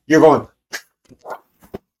 you're going.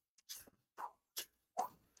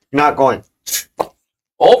 Not going.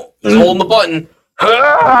 Oh, he's holding the button.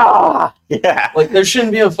 Yeah. Like, there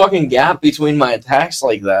shouldn't be a fucking gap between my attacks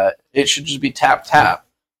like that. It should just be tap, tap,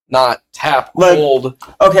 not tap, Like, hold.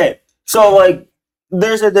 Okay, so, like,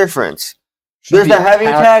 there's a difference. Should There's be a heavy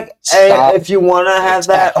tap, attack, stop, and if you want to have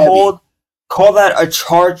that heavy. hold, call that a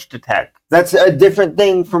charged attack. That's a different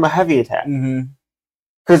thing from a heavy attack. Mm-hmm.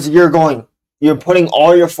 Because you're putting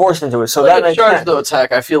all your force into it. So that Like a makes charge sense. though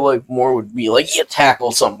attack, I feel like more would be like you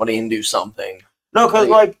tackle somebody and do something. No, because,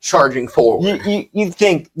 like, charging forward. you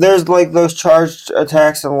think there's, like, those charged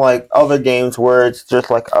attacks in, like, other games where it's just,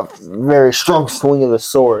 like, a very strong swing of the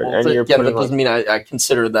sword. Well, and you're yeah, putting, that doesn't mean I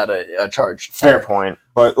consider that a charge. fair point.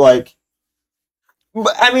 But, like,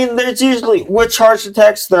 I mean, there's usually, with charged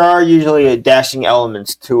attacks, there are usually dashing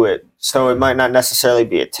elements to it. So it might not necessarily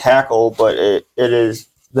be a tackle, but it is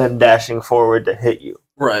them dashing forward to hit you.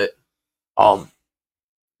 Right.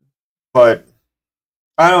 But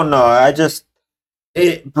I don't know.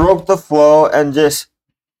 It broke the flow, and just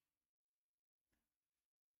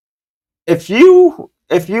if you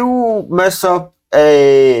mess up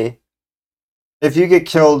if you get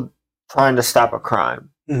killed trying to stop a crime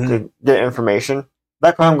to get information,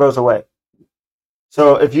 that crime goes away.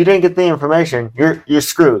 So if you didn't get the information, you're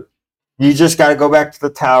screwed. You just got to go back to the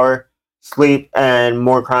tower, sleep, and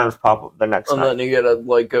more crimes pop up the next And night. then you gotta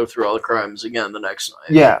like go through all the crimes again the next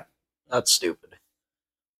night. Yeah. That's stupid.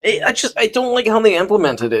 I don't like how they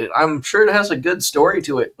implemented it. I'm sure it has a good story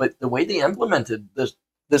to it, but the way they implemented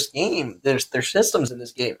this game, their systems in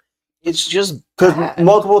this game, it's just Because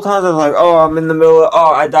multiple times I was like, oh, I'm in the middle of,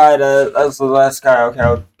 I died as the last guy. Okay,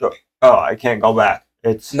 I'll go. Oh, I can't go back.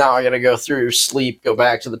 It's now I gotta go through sleep, go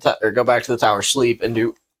back to the tower, sleep, and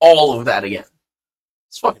do all of that again.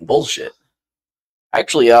 It's fucking bullshit.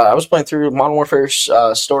 Actually, I was playing through Modern Warfare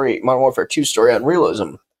 2 story on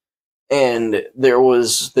realism, and there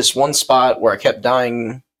was this one spot where I kept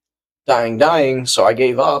dying, so I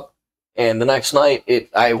gave up, and the next night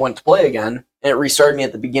I went to play again, and it restarted me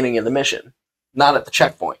at the beginning of the mission. Not at the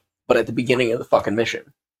checkpoint, but at the beginning of the fucking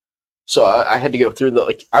mission. So I had to go through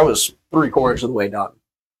I was 3/4 of the way done.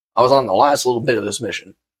 I was on the last little bit of this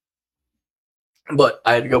mission. But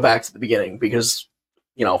I had to go back to the beginning because,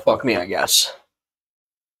 fuck me, I guess.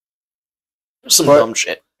 Some dumb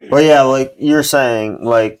shit. But yeah, like you're saying,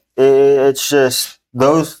 like it's just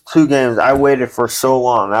those two games. I waited for so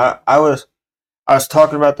long. I was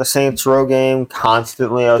talking about the Saints Row game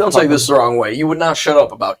constantly. Don't take this the wrong way. You would not shut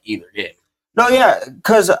up about either game. No, yeah,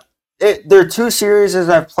 because they're two series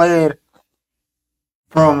I've played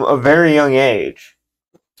from a very young age,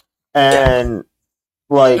 and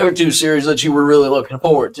like there were two series that you were really looking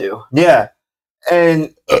forward to. Yeah,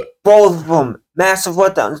 and both of them massive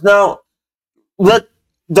letdowns. Now,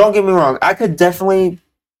 don't get me wrong. I could definitely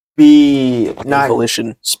be not.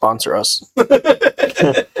 Volition sponsor us.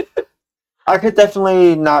 I could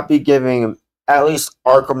definitely not be giving at least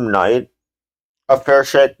Arkham Knight a fair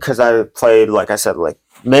shake because I played, like I said,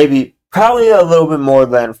 probably a little bit more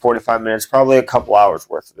than 45 minutes, probably a couple hours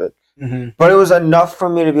worth of it. Mm-hmm. But it was enough for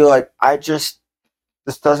me to be like, this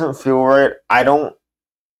doesn't feel right. I don't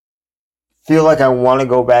feel like I want to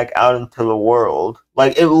go back out into the world.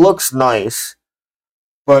 Like, it looks nice,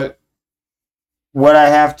 but what I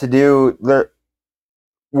have to do,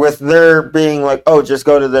 with there being like, oh, just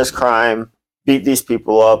go to this crime, beat these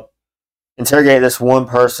people up, interrogate this one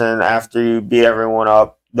person after you beat everyone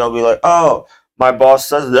up, they'll be like, oh, my boss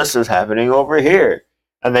says this is happening over here.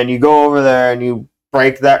 And then you go over there and you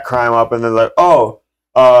break that crime up and they're like, oh,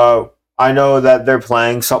 I know that they're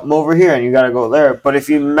playing something over here and you got to go there. But if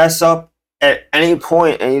you mess up at any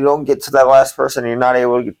point and you don't get to that last person and you're not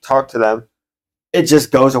able to talk to them, it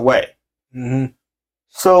just goes away. Mm-hmm.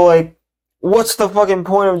 So, like, what's the fucking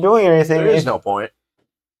point of doing anything? There is no point.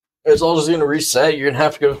 It's all just going to reset. You're going to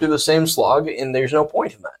have to go through the same slog, and there's no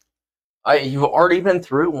point in that. You've already been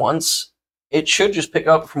through it once. It should just pick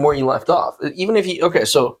up from where you left off. Even if you... Okay,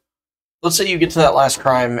 so let's say you get to that last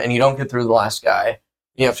crime, and you don't get through the last guy.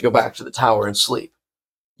 You have to go back to the tower and sleep.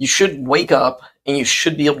 You should wake up, and you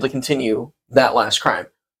should be able to continue that last crime.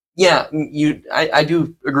 Yeah, I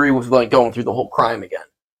do agree with, like, going through the whole crime again.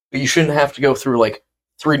 But you shouldn't have to go through, like,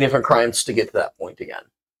 3 different crimes to get to that point again.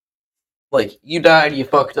 Like, you died, you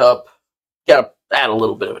fucked up, gotta add a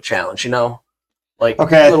little bit of a challenge, Like,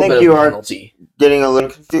 okay, a little I think bit you of a are penalty. Getting a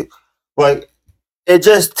little confused. Like, it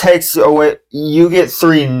just takes away... You get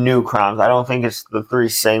 3 new crimes. I don't think it's the 3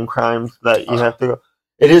 same crimes that you have to go...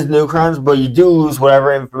 It is new crimes, but you do lose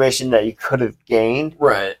whatever information that you could have gained.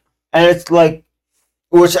 Right. And it's like...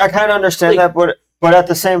 Which I kind of understand that, but at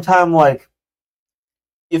the same time, like...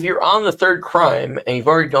 If you're on the 3rd crime, and you've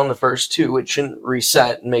already done the first 2, it shouldn't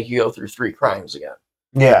reset and make you go through 3 crimes again.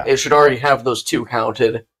 Yeah. It should already have those 2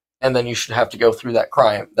 counted, and then you should have to go through that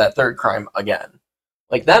 3rd crime again.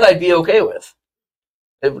 Like, that I'd be okay with.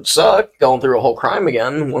 It would suck going through a whole crime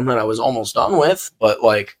again, one that I was almost done with, but,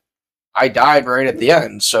 like, I died right at the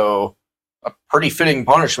end, so a pretty fitting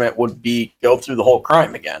punishment would be go through the whole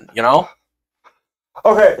crime again,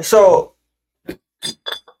 Okay, so...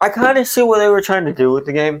 I kind of see what they were trying to do with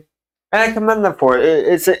the game, and I commend them for it.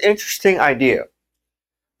 It's an interesting idea.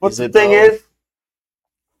 But the thing is,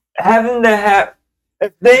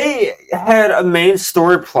 if they had a main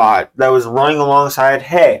story plot that was running alongside,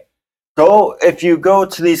 hey, if you go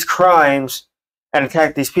to these crimes and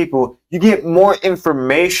attack these people, you get more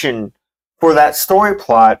information for that story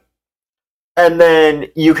plot, and then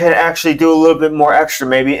you can actually do a little bit more extra,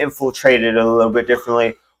 maybe infiltrate it a little bit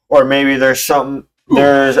differently, or maybe there's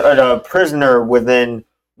a prisoner within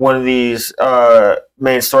one of these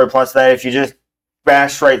main story plots that if you just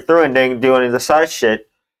bash right through and didn't do any of the side shit,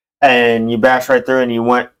 and you bash right through and you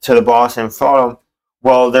went to the boss and fought him,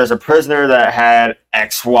 well, there's a prisoner that had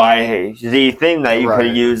X, Y, Z thing that you could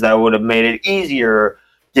have used that would have made it easier,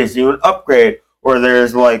 gives you an upgrade, or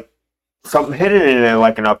there's like something hidden in it,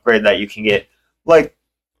 like an upgrade that you can get. Like,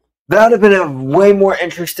 that would have been a way more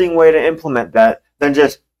interesting way to implement that than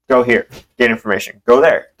just go here, get information. Go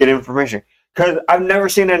there, get information. Because I've never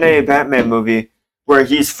seen in a Batman movie where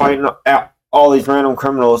he's fighting all these random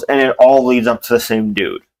criminals and it all leads up to the same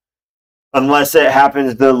dude. Unless it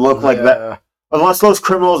happens to look like that. Unless those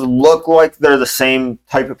criminals look like they're the same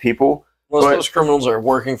type of people. Unless those criminals are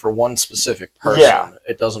working for one specific person,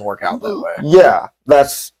 it doesn't work out that way. Yeah,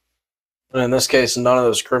 that's... And in this case, none of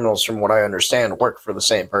those criminals, from what I understand, work for the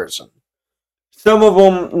same person. Some of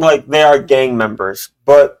them, like, they are gang members,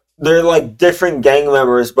 but they're like different gang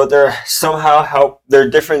members, but they're somehow they're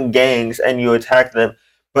different gangs, and you attack them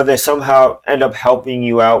but they somehow end up helping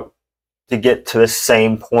you out to get to the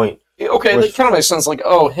same point. Okay, that kind of makes sense. Like,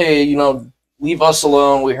 oh, hey, leave us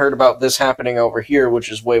alone. We heard about this happening over here,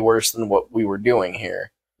 which is way worse than what we were doing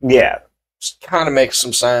here. Yeah. Just kind of makes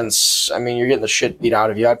some sense. I mean, you're getting the shit beat out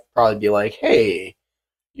of you. I'd probably be like, hey,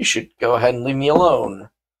 you should go ahead and leave me alone.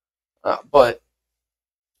 But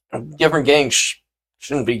different gangs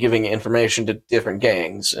shouldn't be giving information to different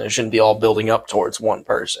gangs, and it shouldn't be all building up towards one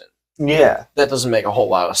person. Yeah. That doesn't make a whole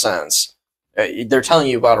lot of sense. They're telling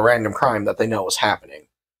you about a random crime that they know is happening.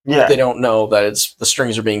 Yeah. They don't know that the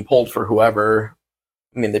strings are being pulled for whoever.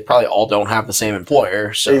 I mean, they probably all don't have the same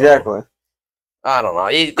employer. So exactly. I don't know.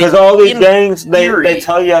 Because all these gangs, they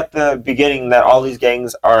tell you at the beginning that all these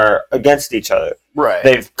gangs are against each other. Right.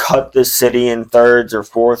 They've cut the city in thirds or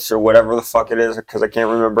fourths or whatever the fuck it is, because I can't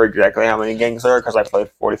remember exactly how many gangs there are because I played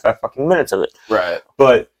 45 fucking minutes of it. Right.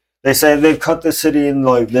 But they say they've cut the city in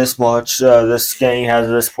like this much. This gang has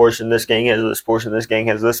this portion. This gang has this portion. This gang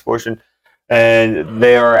has this portion. And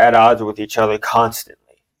they are at odds with each other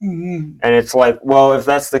constantly. Mm-hmm. And it's like, well, if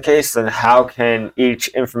that's the case, then how can each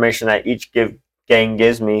information that each gang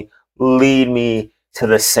gives me lead me to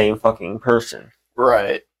the same fucking person?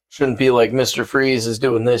 Right. Shouldn't be like Mr. Freeze is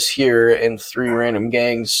doing this here, and 3 random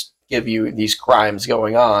gangs give you these crimes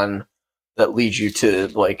going on that lead you to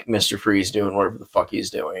like Mr. Freeze doing whatever the fuck he's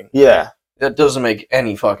doing. Yeah. That doesn't make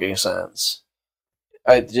any fucking sense.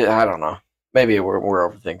 I don't know. Maybe we're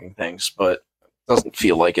overthinking things, but it doesn't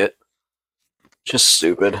feel like it. Just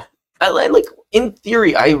stupid. I like, in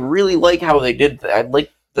theory, I really like how they did that. I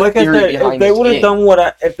like the theory behind if they would have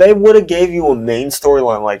done if they would have gave you a main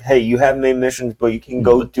storyline, like, hey, you have main missions, but you can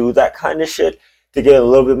go do that kind of shit to get a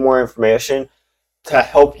little bit more information to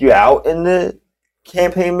help you out in the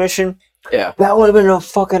campaign mission. Yeah. That would have been a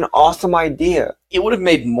fucking awesome idea. It would have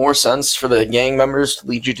made more sense for the gang members to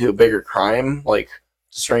lead you to a bigger crime, like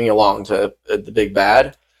string you along to the big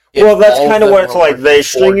bad. Well, that's kind of what it's like. They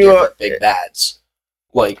string you up big bads.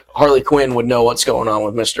 Like Harley Quinn would know what's going on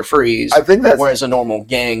with Mr. Freeze. I think that's whereas a normal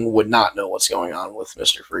gang would not know what's going on with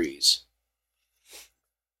Mr. Freeze.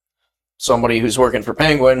 Somebody who's working for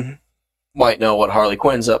Penguin might know what Harley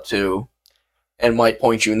Quinn's up to, and might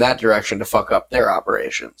point you in that direction to fuck up their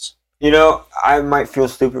operations. You know, I might feel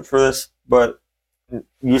stupid for this, but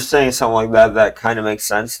you saying something like that kind of makes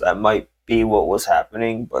sense. That might be what was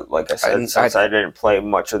happening, but like I said, since I didn't play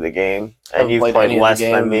much of the game, and you've played less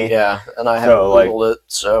than me, yeah, and I haven't Googled it,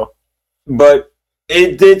 so. But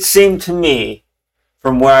it did seem to me,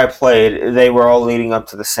 from where I played, they were all leading up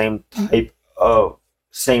to the same type of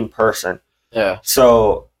same person. Yeah.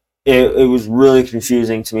 So it was really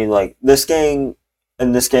confusing to me. Like, this gang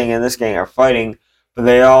and this gang and this gang are fighting, but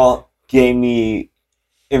they all gave me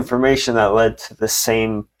information that led to the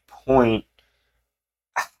same point.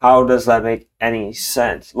 How does that make any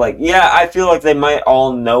sense? Like, yeah, I feel like they might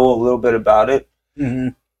all know a little bit about it,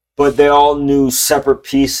 but they all knew separate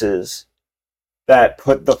pieces that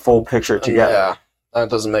put the full picture together. Yeah, that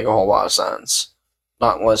doesn't make a whole lot of sense.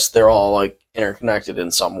 Not unless they're all, like, interconnected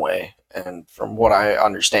in some way. And from what I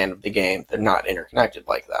understand of the game, they're not interconnected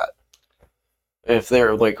like that. If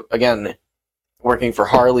they're, like, again, working for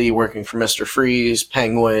Harley, working for Mr. Freeze,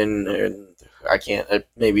 Penguin, and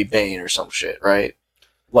maybe Bane or some shit, right?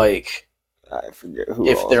 Like, I forget who.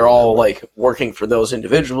 If they're all like working for those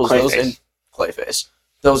individuals, Clayface,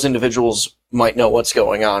 those individuals might know what's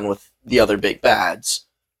going on with the other big bads.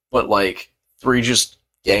 But like 3 just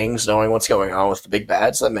gangs knowing what's going on with the big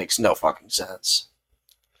bads, that makes no fucking sense.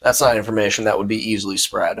 That's not information that would be easily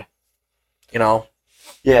spread. You know?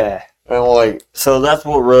 Yeah. And like, so that's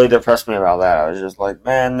what really depressed me about that. I was just like,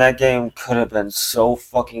 man, that game could have been so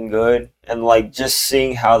fucking good. And like, just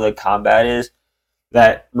seeing how the combat is,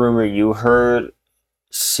 that rumor you heard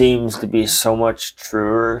seems to be so much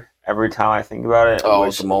truer every time I think about it. Oh,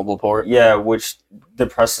 it's a mobile port? Yeah, which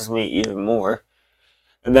depresses me even more.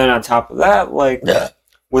 And then on top of that, like,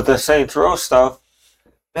 with the Saints Row stuff,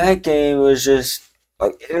 that game was just,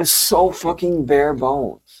 like, it was so fucking bare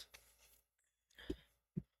bones.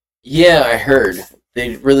 Yeah, I heard.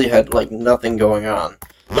 They really had, like, nothing going on.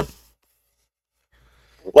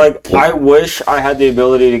 Like, I wish I had the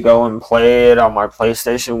ability to go and play it on my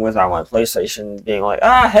PlayStation without my PlayStation being like,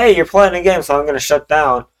 hey, you're playing a game, so I'm going to shut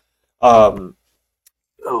down. Oh,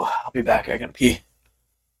 I'll be back. I gotta pee.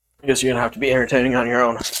 I guess you're going to have to be entertaining on your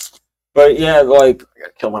own. But yeah, like, I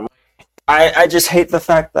gotta kill my mic. I just hate the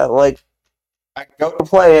fact that, like, I go to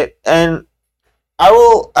play it, and I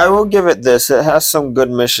will give it this. It has some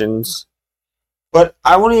good missions. But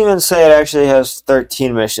I wouldn't even say it actually has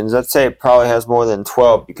 13 missions. I'd say it probably has more than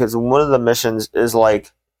 12, because one of the missions is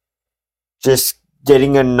like just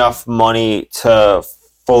getting enough money to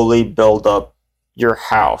fully build up your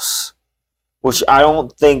house, which I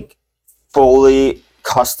don't think fully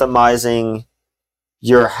customizing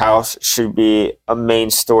your house should be a main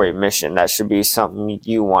story mission. That should be something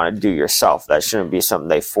you want to do yourself. That shouldn't be something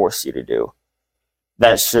they force you to do.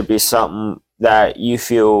 That should be something that you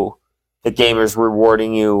feel the game is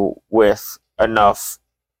rewarding you with enough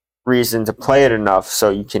reason to play it enough so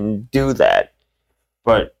you can do that.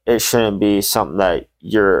 But it shouldn't be something that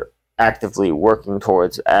you're actively working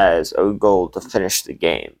towards as a goal to finish the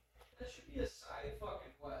game. That should be a side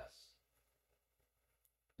fucking quest.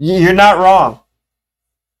 You're not wrong.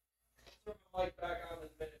 Turn my mic back on in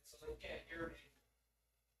a minute so they can't hear me.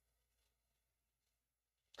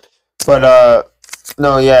 But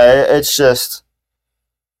no, yeah, it's just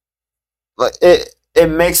like it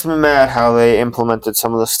makes me mad how they implemented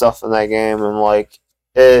some of the stuff in that game, and like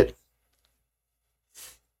it.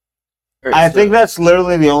 I think that's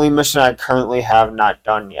literally the only mission I currently have not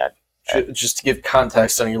done yet. Just to give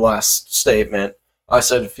context on your last statement, I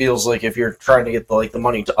said it feels like if you're trying to get the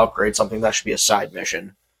money to upgrade something, that should be a side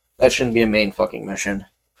mission. That shouldn't be a main fucking mission.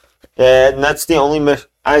 Yeah, and that's the only mission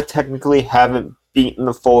I technically haven't beaten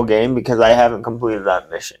the full game because I haven't completed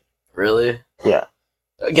that mission. Really? Yeah.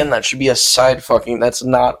 Again, that should be a side fucking. That's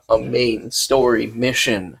not a main story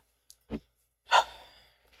mission.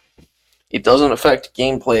 It doesn't affect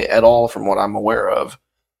gameplay at all from what I'm aware of.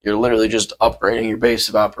 You're literally just upgrading your base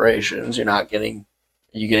of operations. You're not getting...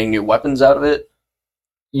 Are you getting new weapons out of it?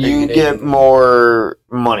 You get more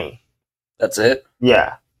money. That's it?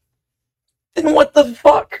 Yeah. Then what the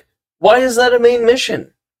fuck? Why is that a main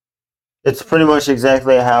mission? It's pretty much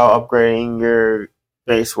exactly how upgrading your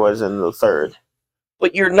base was in the third.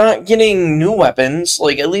 But you're not getting new weapons.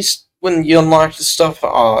 Like, at least when you unlock the stuff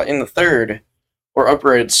in the third, or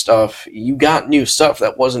upgraded stuff, you got new stuff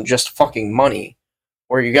that wasn't just fucking money.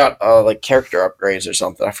 Or you got, like, character upgrades or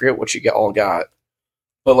something. I forget what you all got.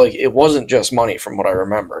 But, like, it wasn't just money from what I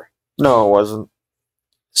remember. No, it wasn't.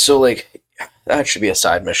 So, like, that should be a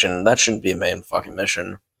side mission. That shouldn't be a main fucking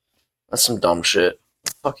mission. That's some dumb shit.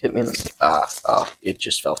 Fuck hit me in the... it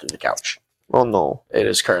just fell through the couch. Oh, no. It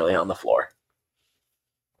is currently on the floor.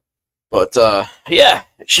 But, yeah,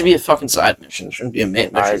 it should be a fucking side mission. It shouldn't be a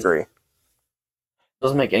main mission. I agree.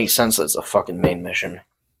 Doesn't make any sense that it's a fucking main mission.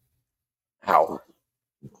 How?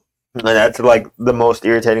 And that's, like, the most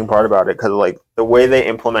irritating part about it, because, like, the way they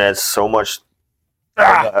implemented so much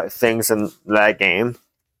things in that game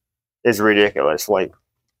is ridiculous. Like,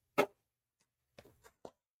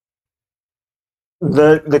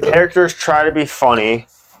 the characters try to be funny,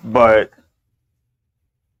 but,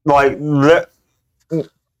 like,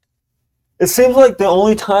 it seems like the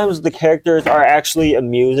only times the characters are actually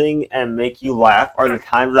amusing and make you laugh are the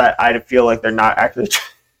times that I feel like they're not actually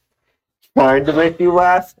trying to make you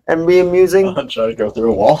laugh and be amusing. I'm trying to go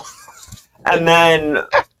through a wall. And then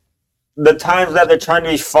the times that they're trying to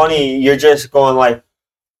be funny, you're just going like,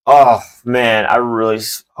 oh, man, I really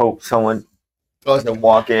hope someone doesn't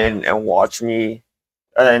walk in and watch me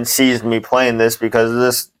and sees me playing this because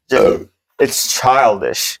this just, it's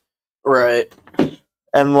childish. Right.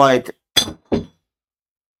 And, like,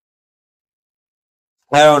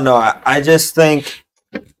 I don't know. I just think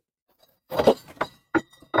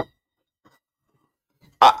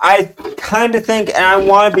I kind of think, and I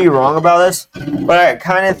want to be wrong about this, but I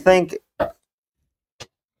kind of think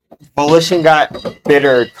Volition got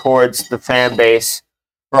bitter towards the fan base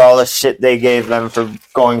for all the shit they gave them for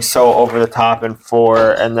going so over the top in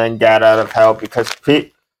 4 and then got out of hell because 4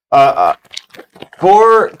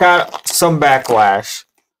 got some backlash.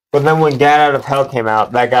 But then when Get Out of Hell came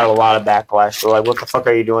out, that got a lot of backlash. They're like, what the fuck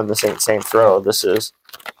are you doing this ain't Saints Row? This is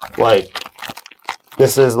like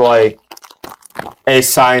a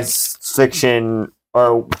science fiction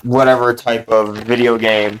or whatever type of video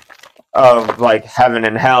game of like heaven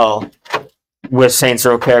and hell with Saints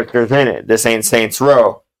Row characters in it. This ain't Saints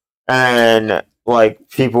Row. And like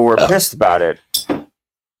people were pissed about it.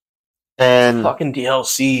 And fucking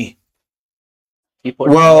DLC.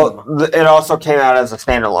 Well, it also came out as a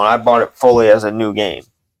standalone. I bought it fully as a new game.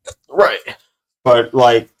 Right. But,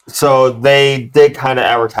 like, so they did kind of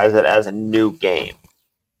advertise it as a new game.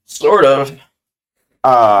 Sort of.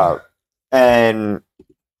 And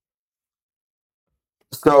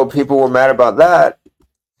so people were mad about that.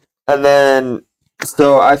 And then,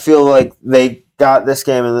 so I feel like they got this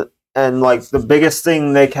game, and like, the biggest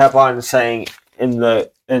thing they kept on saying in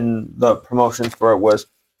the promotions for it was,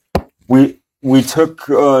 we took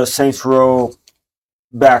Saints Row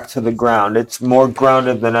back to the ground. It's more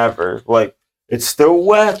grounded than ever. Like, it's still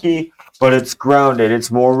wacky, but it's grounded.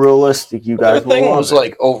 It's more realistic. You guys the thing will love was it.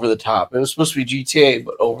 Like over the top. It was supposed to be GTA,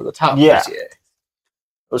 but over the top Yeah. GTA.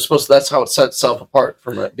 That's how it set itself apart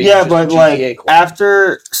from it being Yeah, just but GTA like clone.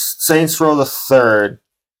 after Saints Row the Third,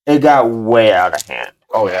 it got way out of hand.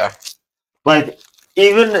 Oh yeah. Like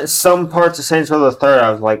even some parts of Saints Row the Third,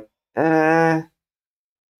 I was like, eh.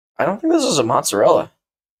 I don't think this is a mozzarella.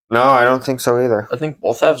 No, I don't think so either. I think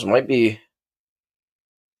both halves might be.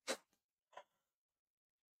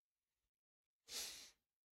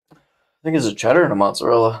 I think it's a cheddar and a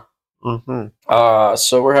mozzarella. Mm-hmm.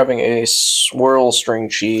 So we're having a swirl string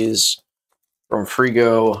cheese from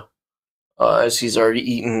Frigo. As he's already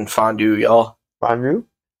eaten fondue, y'all. Fondue?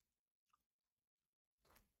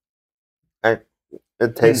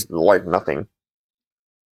 It tastes like nothing.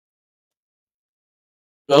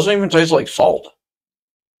 Doesn't even taste like salt.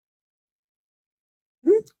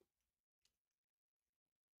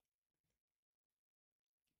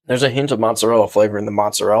 There's a hint of mozzarella flavor in the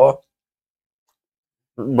mozzarella.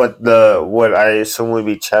 But what I assume would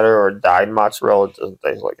be cheddar or dyed mozzarella doesn't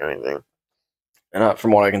taste like anything. And not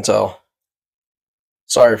from what I can tell.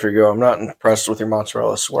 Sorry, Frigo. I'm not impressed with your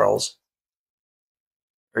mozzarella swirls.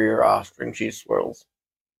 Or your string cheese swirls.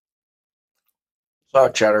 It's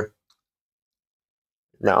not cheddar.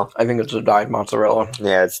 No. I think it's a dyed mozzarella.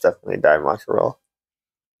 Yeah, it's definitely dyed mozzarella.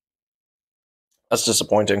 That's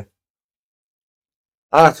disappointing.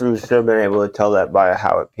 Honestly, we should have been able to tell that by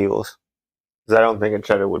how it peels. Because I don't think a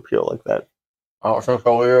cheddar would peel like that. I don't think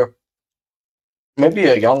so either. Maybe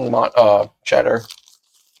a young cheddar.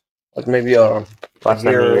 Like maybe Less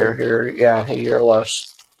than a year. Yeah, a year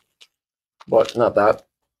less. But not that.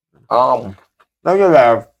 I'll give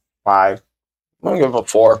that a 5. I'm gonna give it a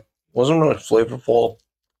 4. Wasn't really flavorful.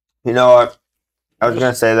 You know what? I was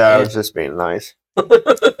gonna say that I was just being nice.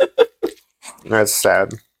 That's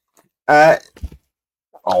sad.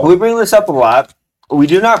 We bring this up a lot. We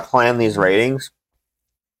do not plan these ratings.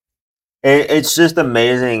 It's just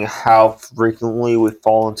amazing how frequently we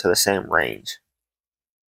fall into the same range.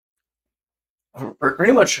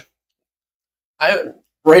 Pretty much, I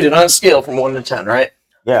rate it on a scale from 1 to 10, right?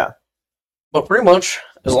 Yeah. But pretty much,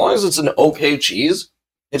 as long as it's an okay cheese,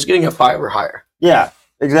 it's getting a 5 or higher. Yeah,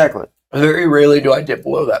 exactly. Very rarely do I dip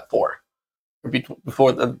below that 4. Or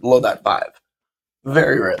below that 5.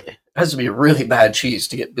 Very rarely. It has to be a really bad cheese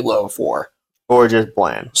to get below a 4. Or just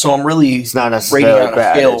bland. So I'm really It's not rating necessarily on a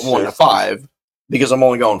bad. scale of 1 to 5 because I'm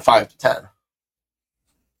only going 5 to 10.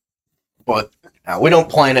 But we don't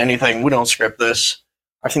plan anything. We don't script this.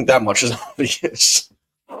 I think that much is obvious.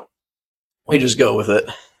 We just go with it.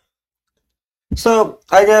 So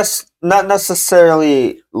I guess not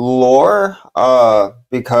necessarily lore,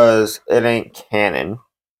 because it ain't canon.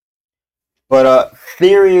 But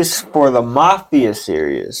theories for the Mafia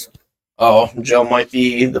series. Oh, Joe might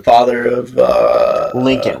be the father of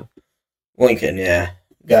Lincoln. Lincoln, yeah.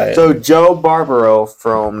 Got it. So Joe Barbaro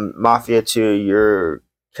from Mafia 2, your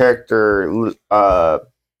character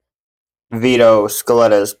Vito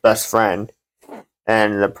Scaletta's best friend,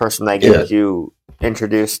 and the person that gets you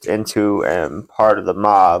introduced into and part of the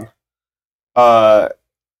mob,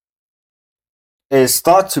 is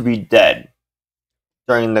thought to be dead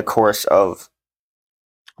during the course of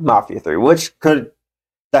Mafia 3, which could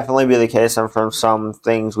definitely be the case, and from some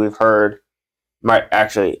things we've heard might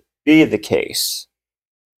actually be the case.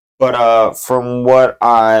 But from what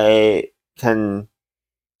I can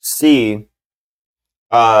see,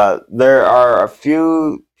 there are a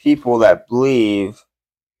few people that believe,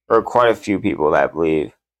 or quite a few people that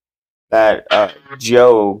believe, that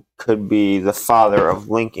Joe could be the father of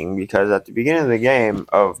Lincoln, because at the beginning of the game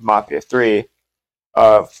of Mafia 3,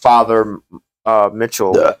 Father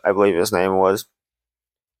Mitchell, I believe his name was,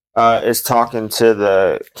 is talking to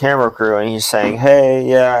the camera crew, and he's saying, hey,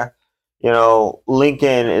 yeah,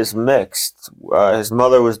 Lincoln is mixed. His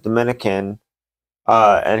mother was Dominican,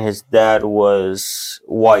 and his dad was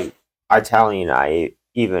white, Italian, I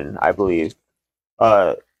believe.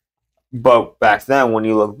 But back then, when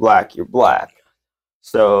you look black, you're black.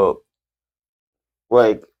 So,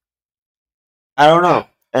 like, I don't know.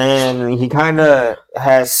 And he kind of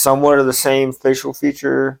has somewhat of the same facial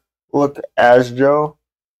feature look as Joe.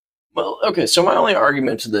 Well, okay, so my only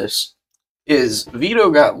argument to this is Vito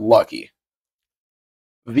got lucky.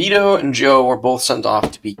 Vito and Joe were both sent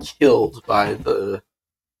off to be killed by the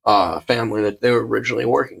family that they were originally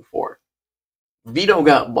working for. Vito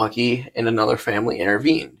got lucky and another family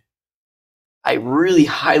intervened. I really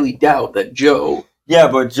highly doubt that Joe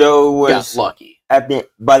but Joe was got lucky.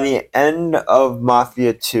 By the end of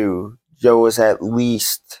Mafia 2, Joe was at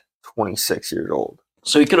least 26 years old.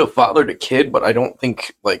 So he could have fathered a kid, but I don't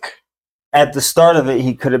think, at the start of it,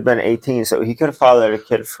 he could have been 18, so he could have fathered a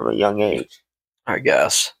kid from a young age. I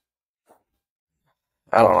guess.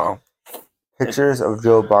 I don't know. pictures of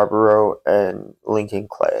Joe Barbaro and Lincoln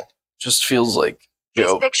Clay. Just feels like These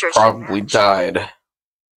Joe pictures probably died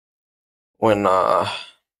when the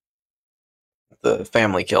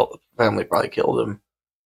family probably killed him.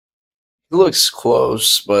 He looks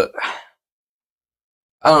close, but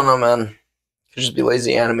I don't know, man. Could just be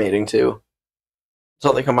lazy animating too.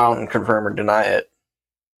 Until they come out and confirm or deny it,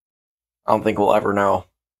 I don't think we'll ever know.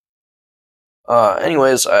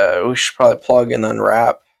 Anyways, we should probably plug and then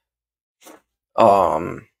wrap.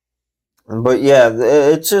 But yeah,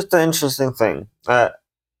 it's just an interesting thing. I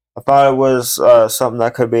thought it was something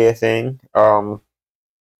that could be a thing.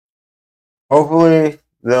 Hopefully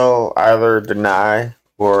they'll either deny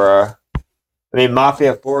or I mean,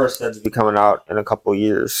 Mafia 4 is said to be coming out in a couple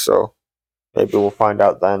years, so maybe we'll find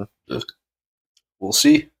out then. We'll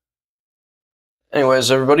see.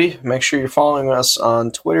 Anyways, everybody, make sure you're following us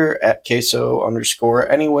on Twitter at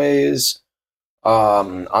queso_anyways.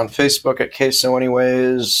 On Facebook at queso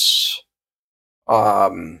anyways.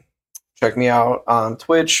 Check me out on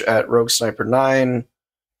Twitch at Rogue Sniper 9.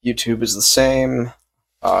 YouTube is the same.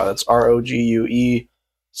 That's ROGUE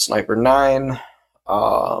Sniper 9.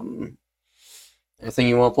 Anything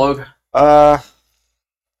you want to plug? I'll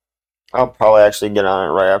probably actually get on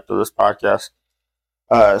it right after this podcast.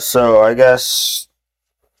 So I guess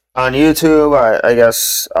on YouTube, I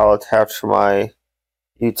guess I'll attach my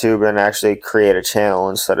YouTube and actually create a channel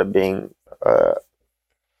instead of being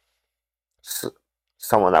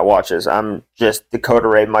someone that watches. I'm just Dakota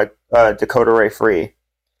Ray Free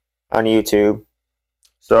on YouTube.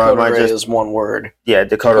 So Dakota I might Ray just is one word. yeah,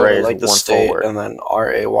 Dakota Ray is like the one state, full word and then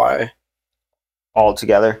RAY. all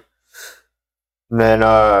together. And then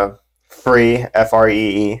Free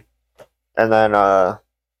FREE, and then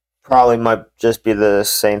probably might just be the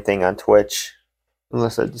same thing on Twitch,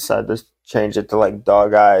 unless I decide to change it to like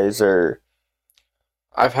Dog Eyes or.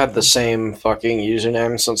 I've had the same fucking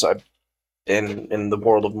username since I've been in the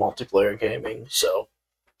world of multiplayer gaming, so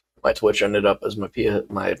my Twitch ended up as my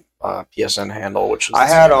PSN handle, which is I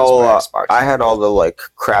had all the like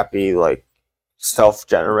crappy like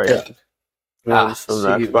self-generated names from the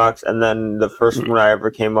Xbox, and then the first one I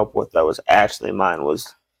ever came up with that was actually mine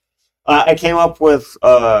was I came up with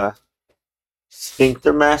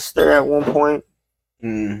Sphincter Master at one point,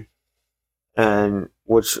 and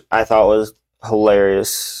which I thought was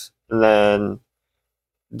hilarious, and then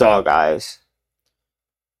Dog Eyes.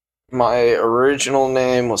 My original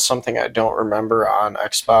name was something I don't remember on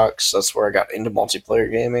Xbox. That's where I got into multiplayer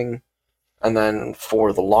gaming. And then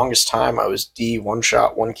for the longest time, I was D One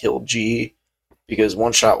Shot One Kill G, because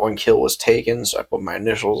One Shot One Kill was taken, so I put my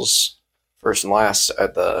initials first and last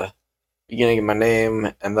at the beginning of my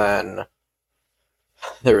name. And then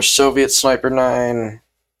there was Soviet Sniper 9,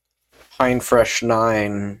 Pine Fresh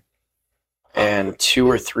 9, and 2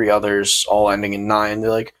 or 3 others, all ending in 9. They're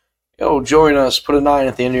like, yo, join us, put a 9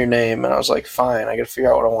 at the end of your name. And I was like, fine, I gotta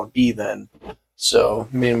figure out what I want to be then. So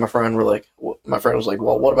me and my friend were like, my friend was like,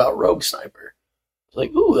 well, what about Rogue Sniper? I was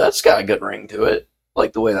like, ooh, that's got a good ring to it.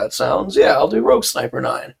 Like the way that sounds. Yeah, I'll do Rogue Sniper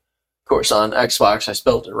 9. Of course, on Xbox, I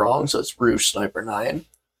spelled it wrong, so it's Rouge Sniper 9.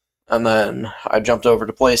 And then I jumped over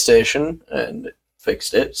to PlayStation and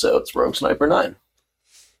fixed it, so it's Rogue Sniper 9.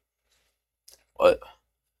 But,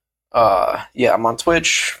 yeah, I'm on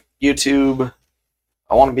Twitch, YouTube.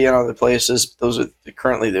 I want to be in other places, but those are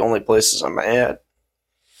currently the only places I'm at.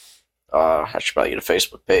 I should probably get a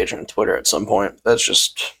Facebook page and Twitter at some point. That's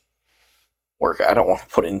just work I don't want to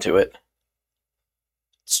put into it.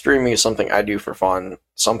 Streaming is something I do for fun,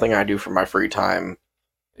 something I do for my free time.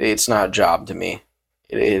 It's not a job to me.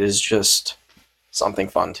 It is just something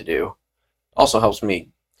fun to do. Also helps me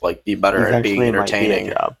like be better at being entertaining. Might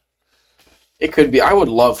be a job. It could be. I would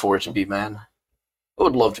love for it to be, man. I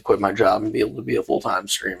would love to quit my job and be able to be a full-time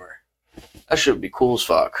streamer. That should be cool as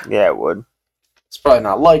fuck. Yeah, it would. It's probably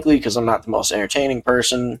not likely because I'm not the most entertaining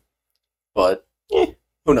person, but who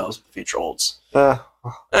knows what the future holds. Anyways,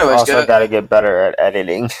 also got to get better at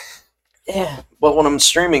editing. Yeah, but when I'm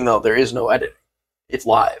streaming though, there is no editing. It's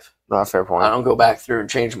live. Not a fair point. I don't go back through and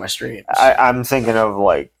change my streams. I'm thinking of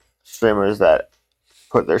like streamers that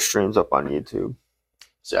put their streams up on YouTube.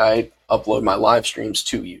 So I upload my live streams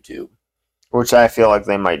to YouTube. Which I feel like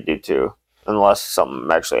they might do too, unless something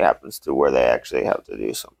actually happens to where they actually have to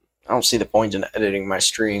do something. I don't see the point in editing my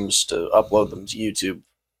streams to upload them to YouTube.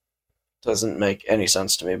 Doesn't make any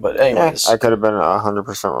sense to me, but anyways. Yeah, I could have been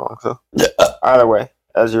 100% wrong, so either way,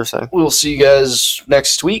 as you're saying. We'll see you guys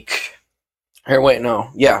next week. Here, wait,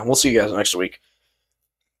 no. Yeah, we'll see you guys next week.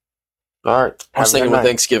 All right. I was thinking with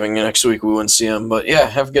Thanksgiving next week we wouldn't see them, but yeah,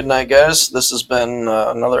 have a good night, guys. This has been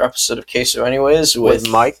another episode of Queso Anyways with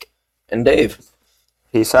Mike and Dave.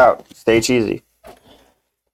 Peace out. Stay cheesy.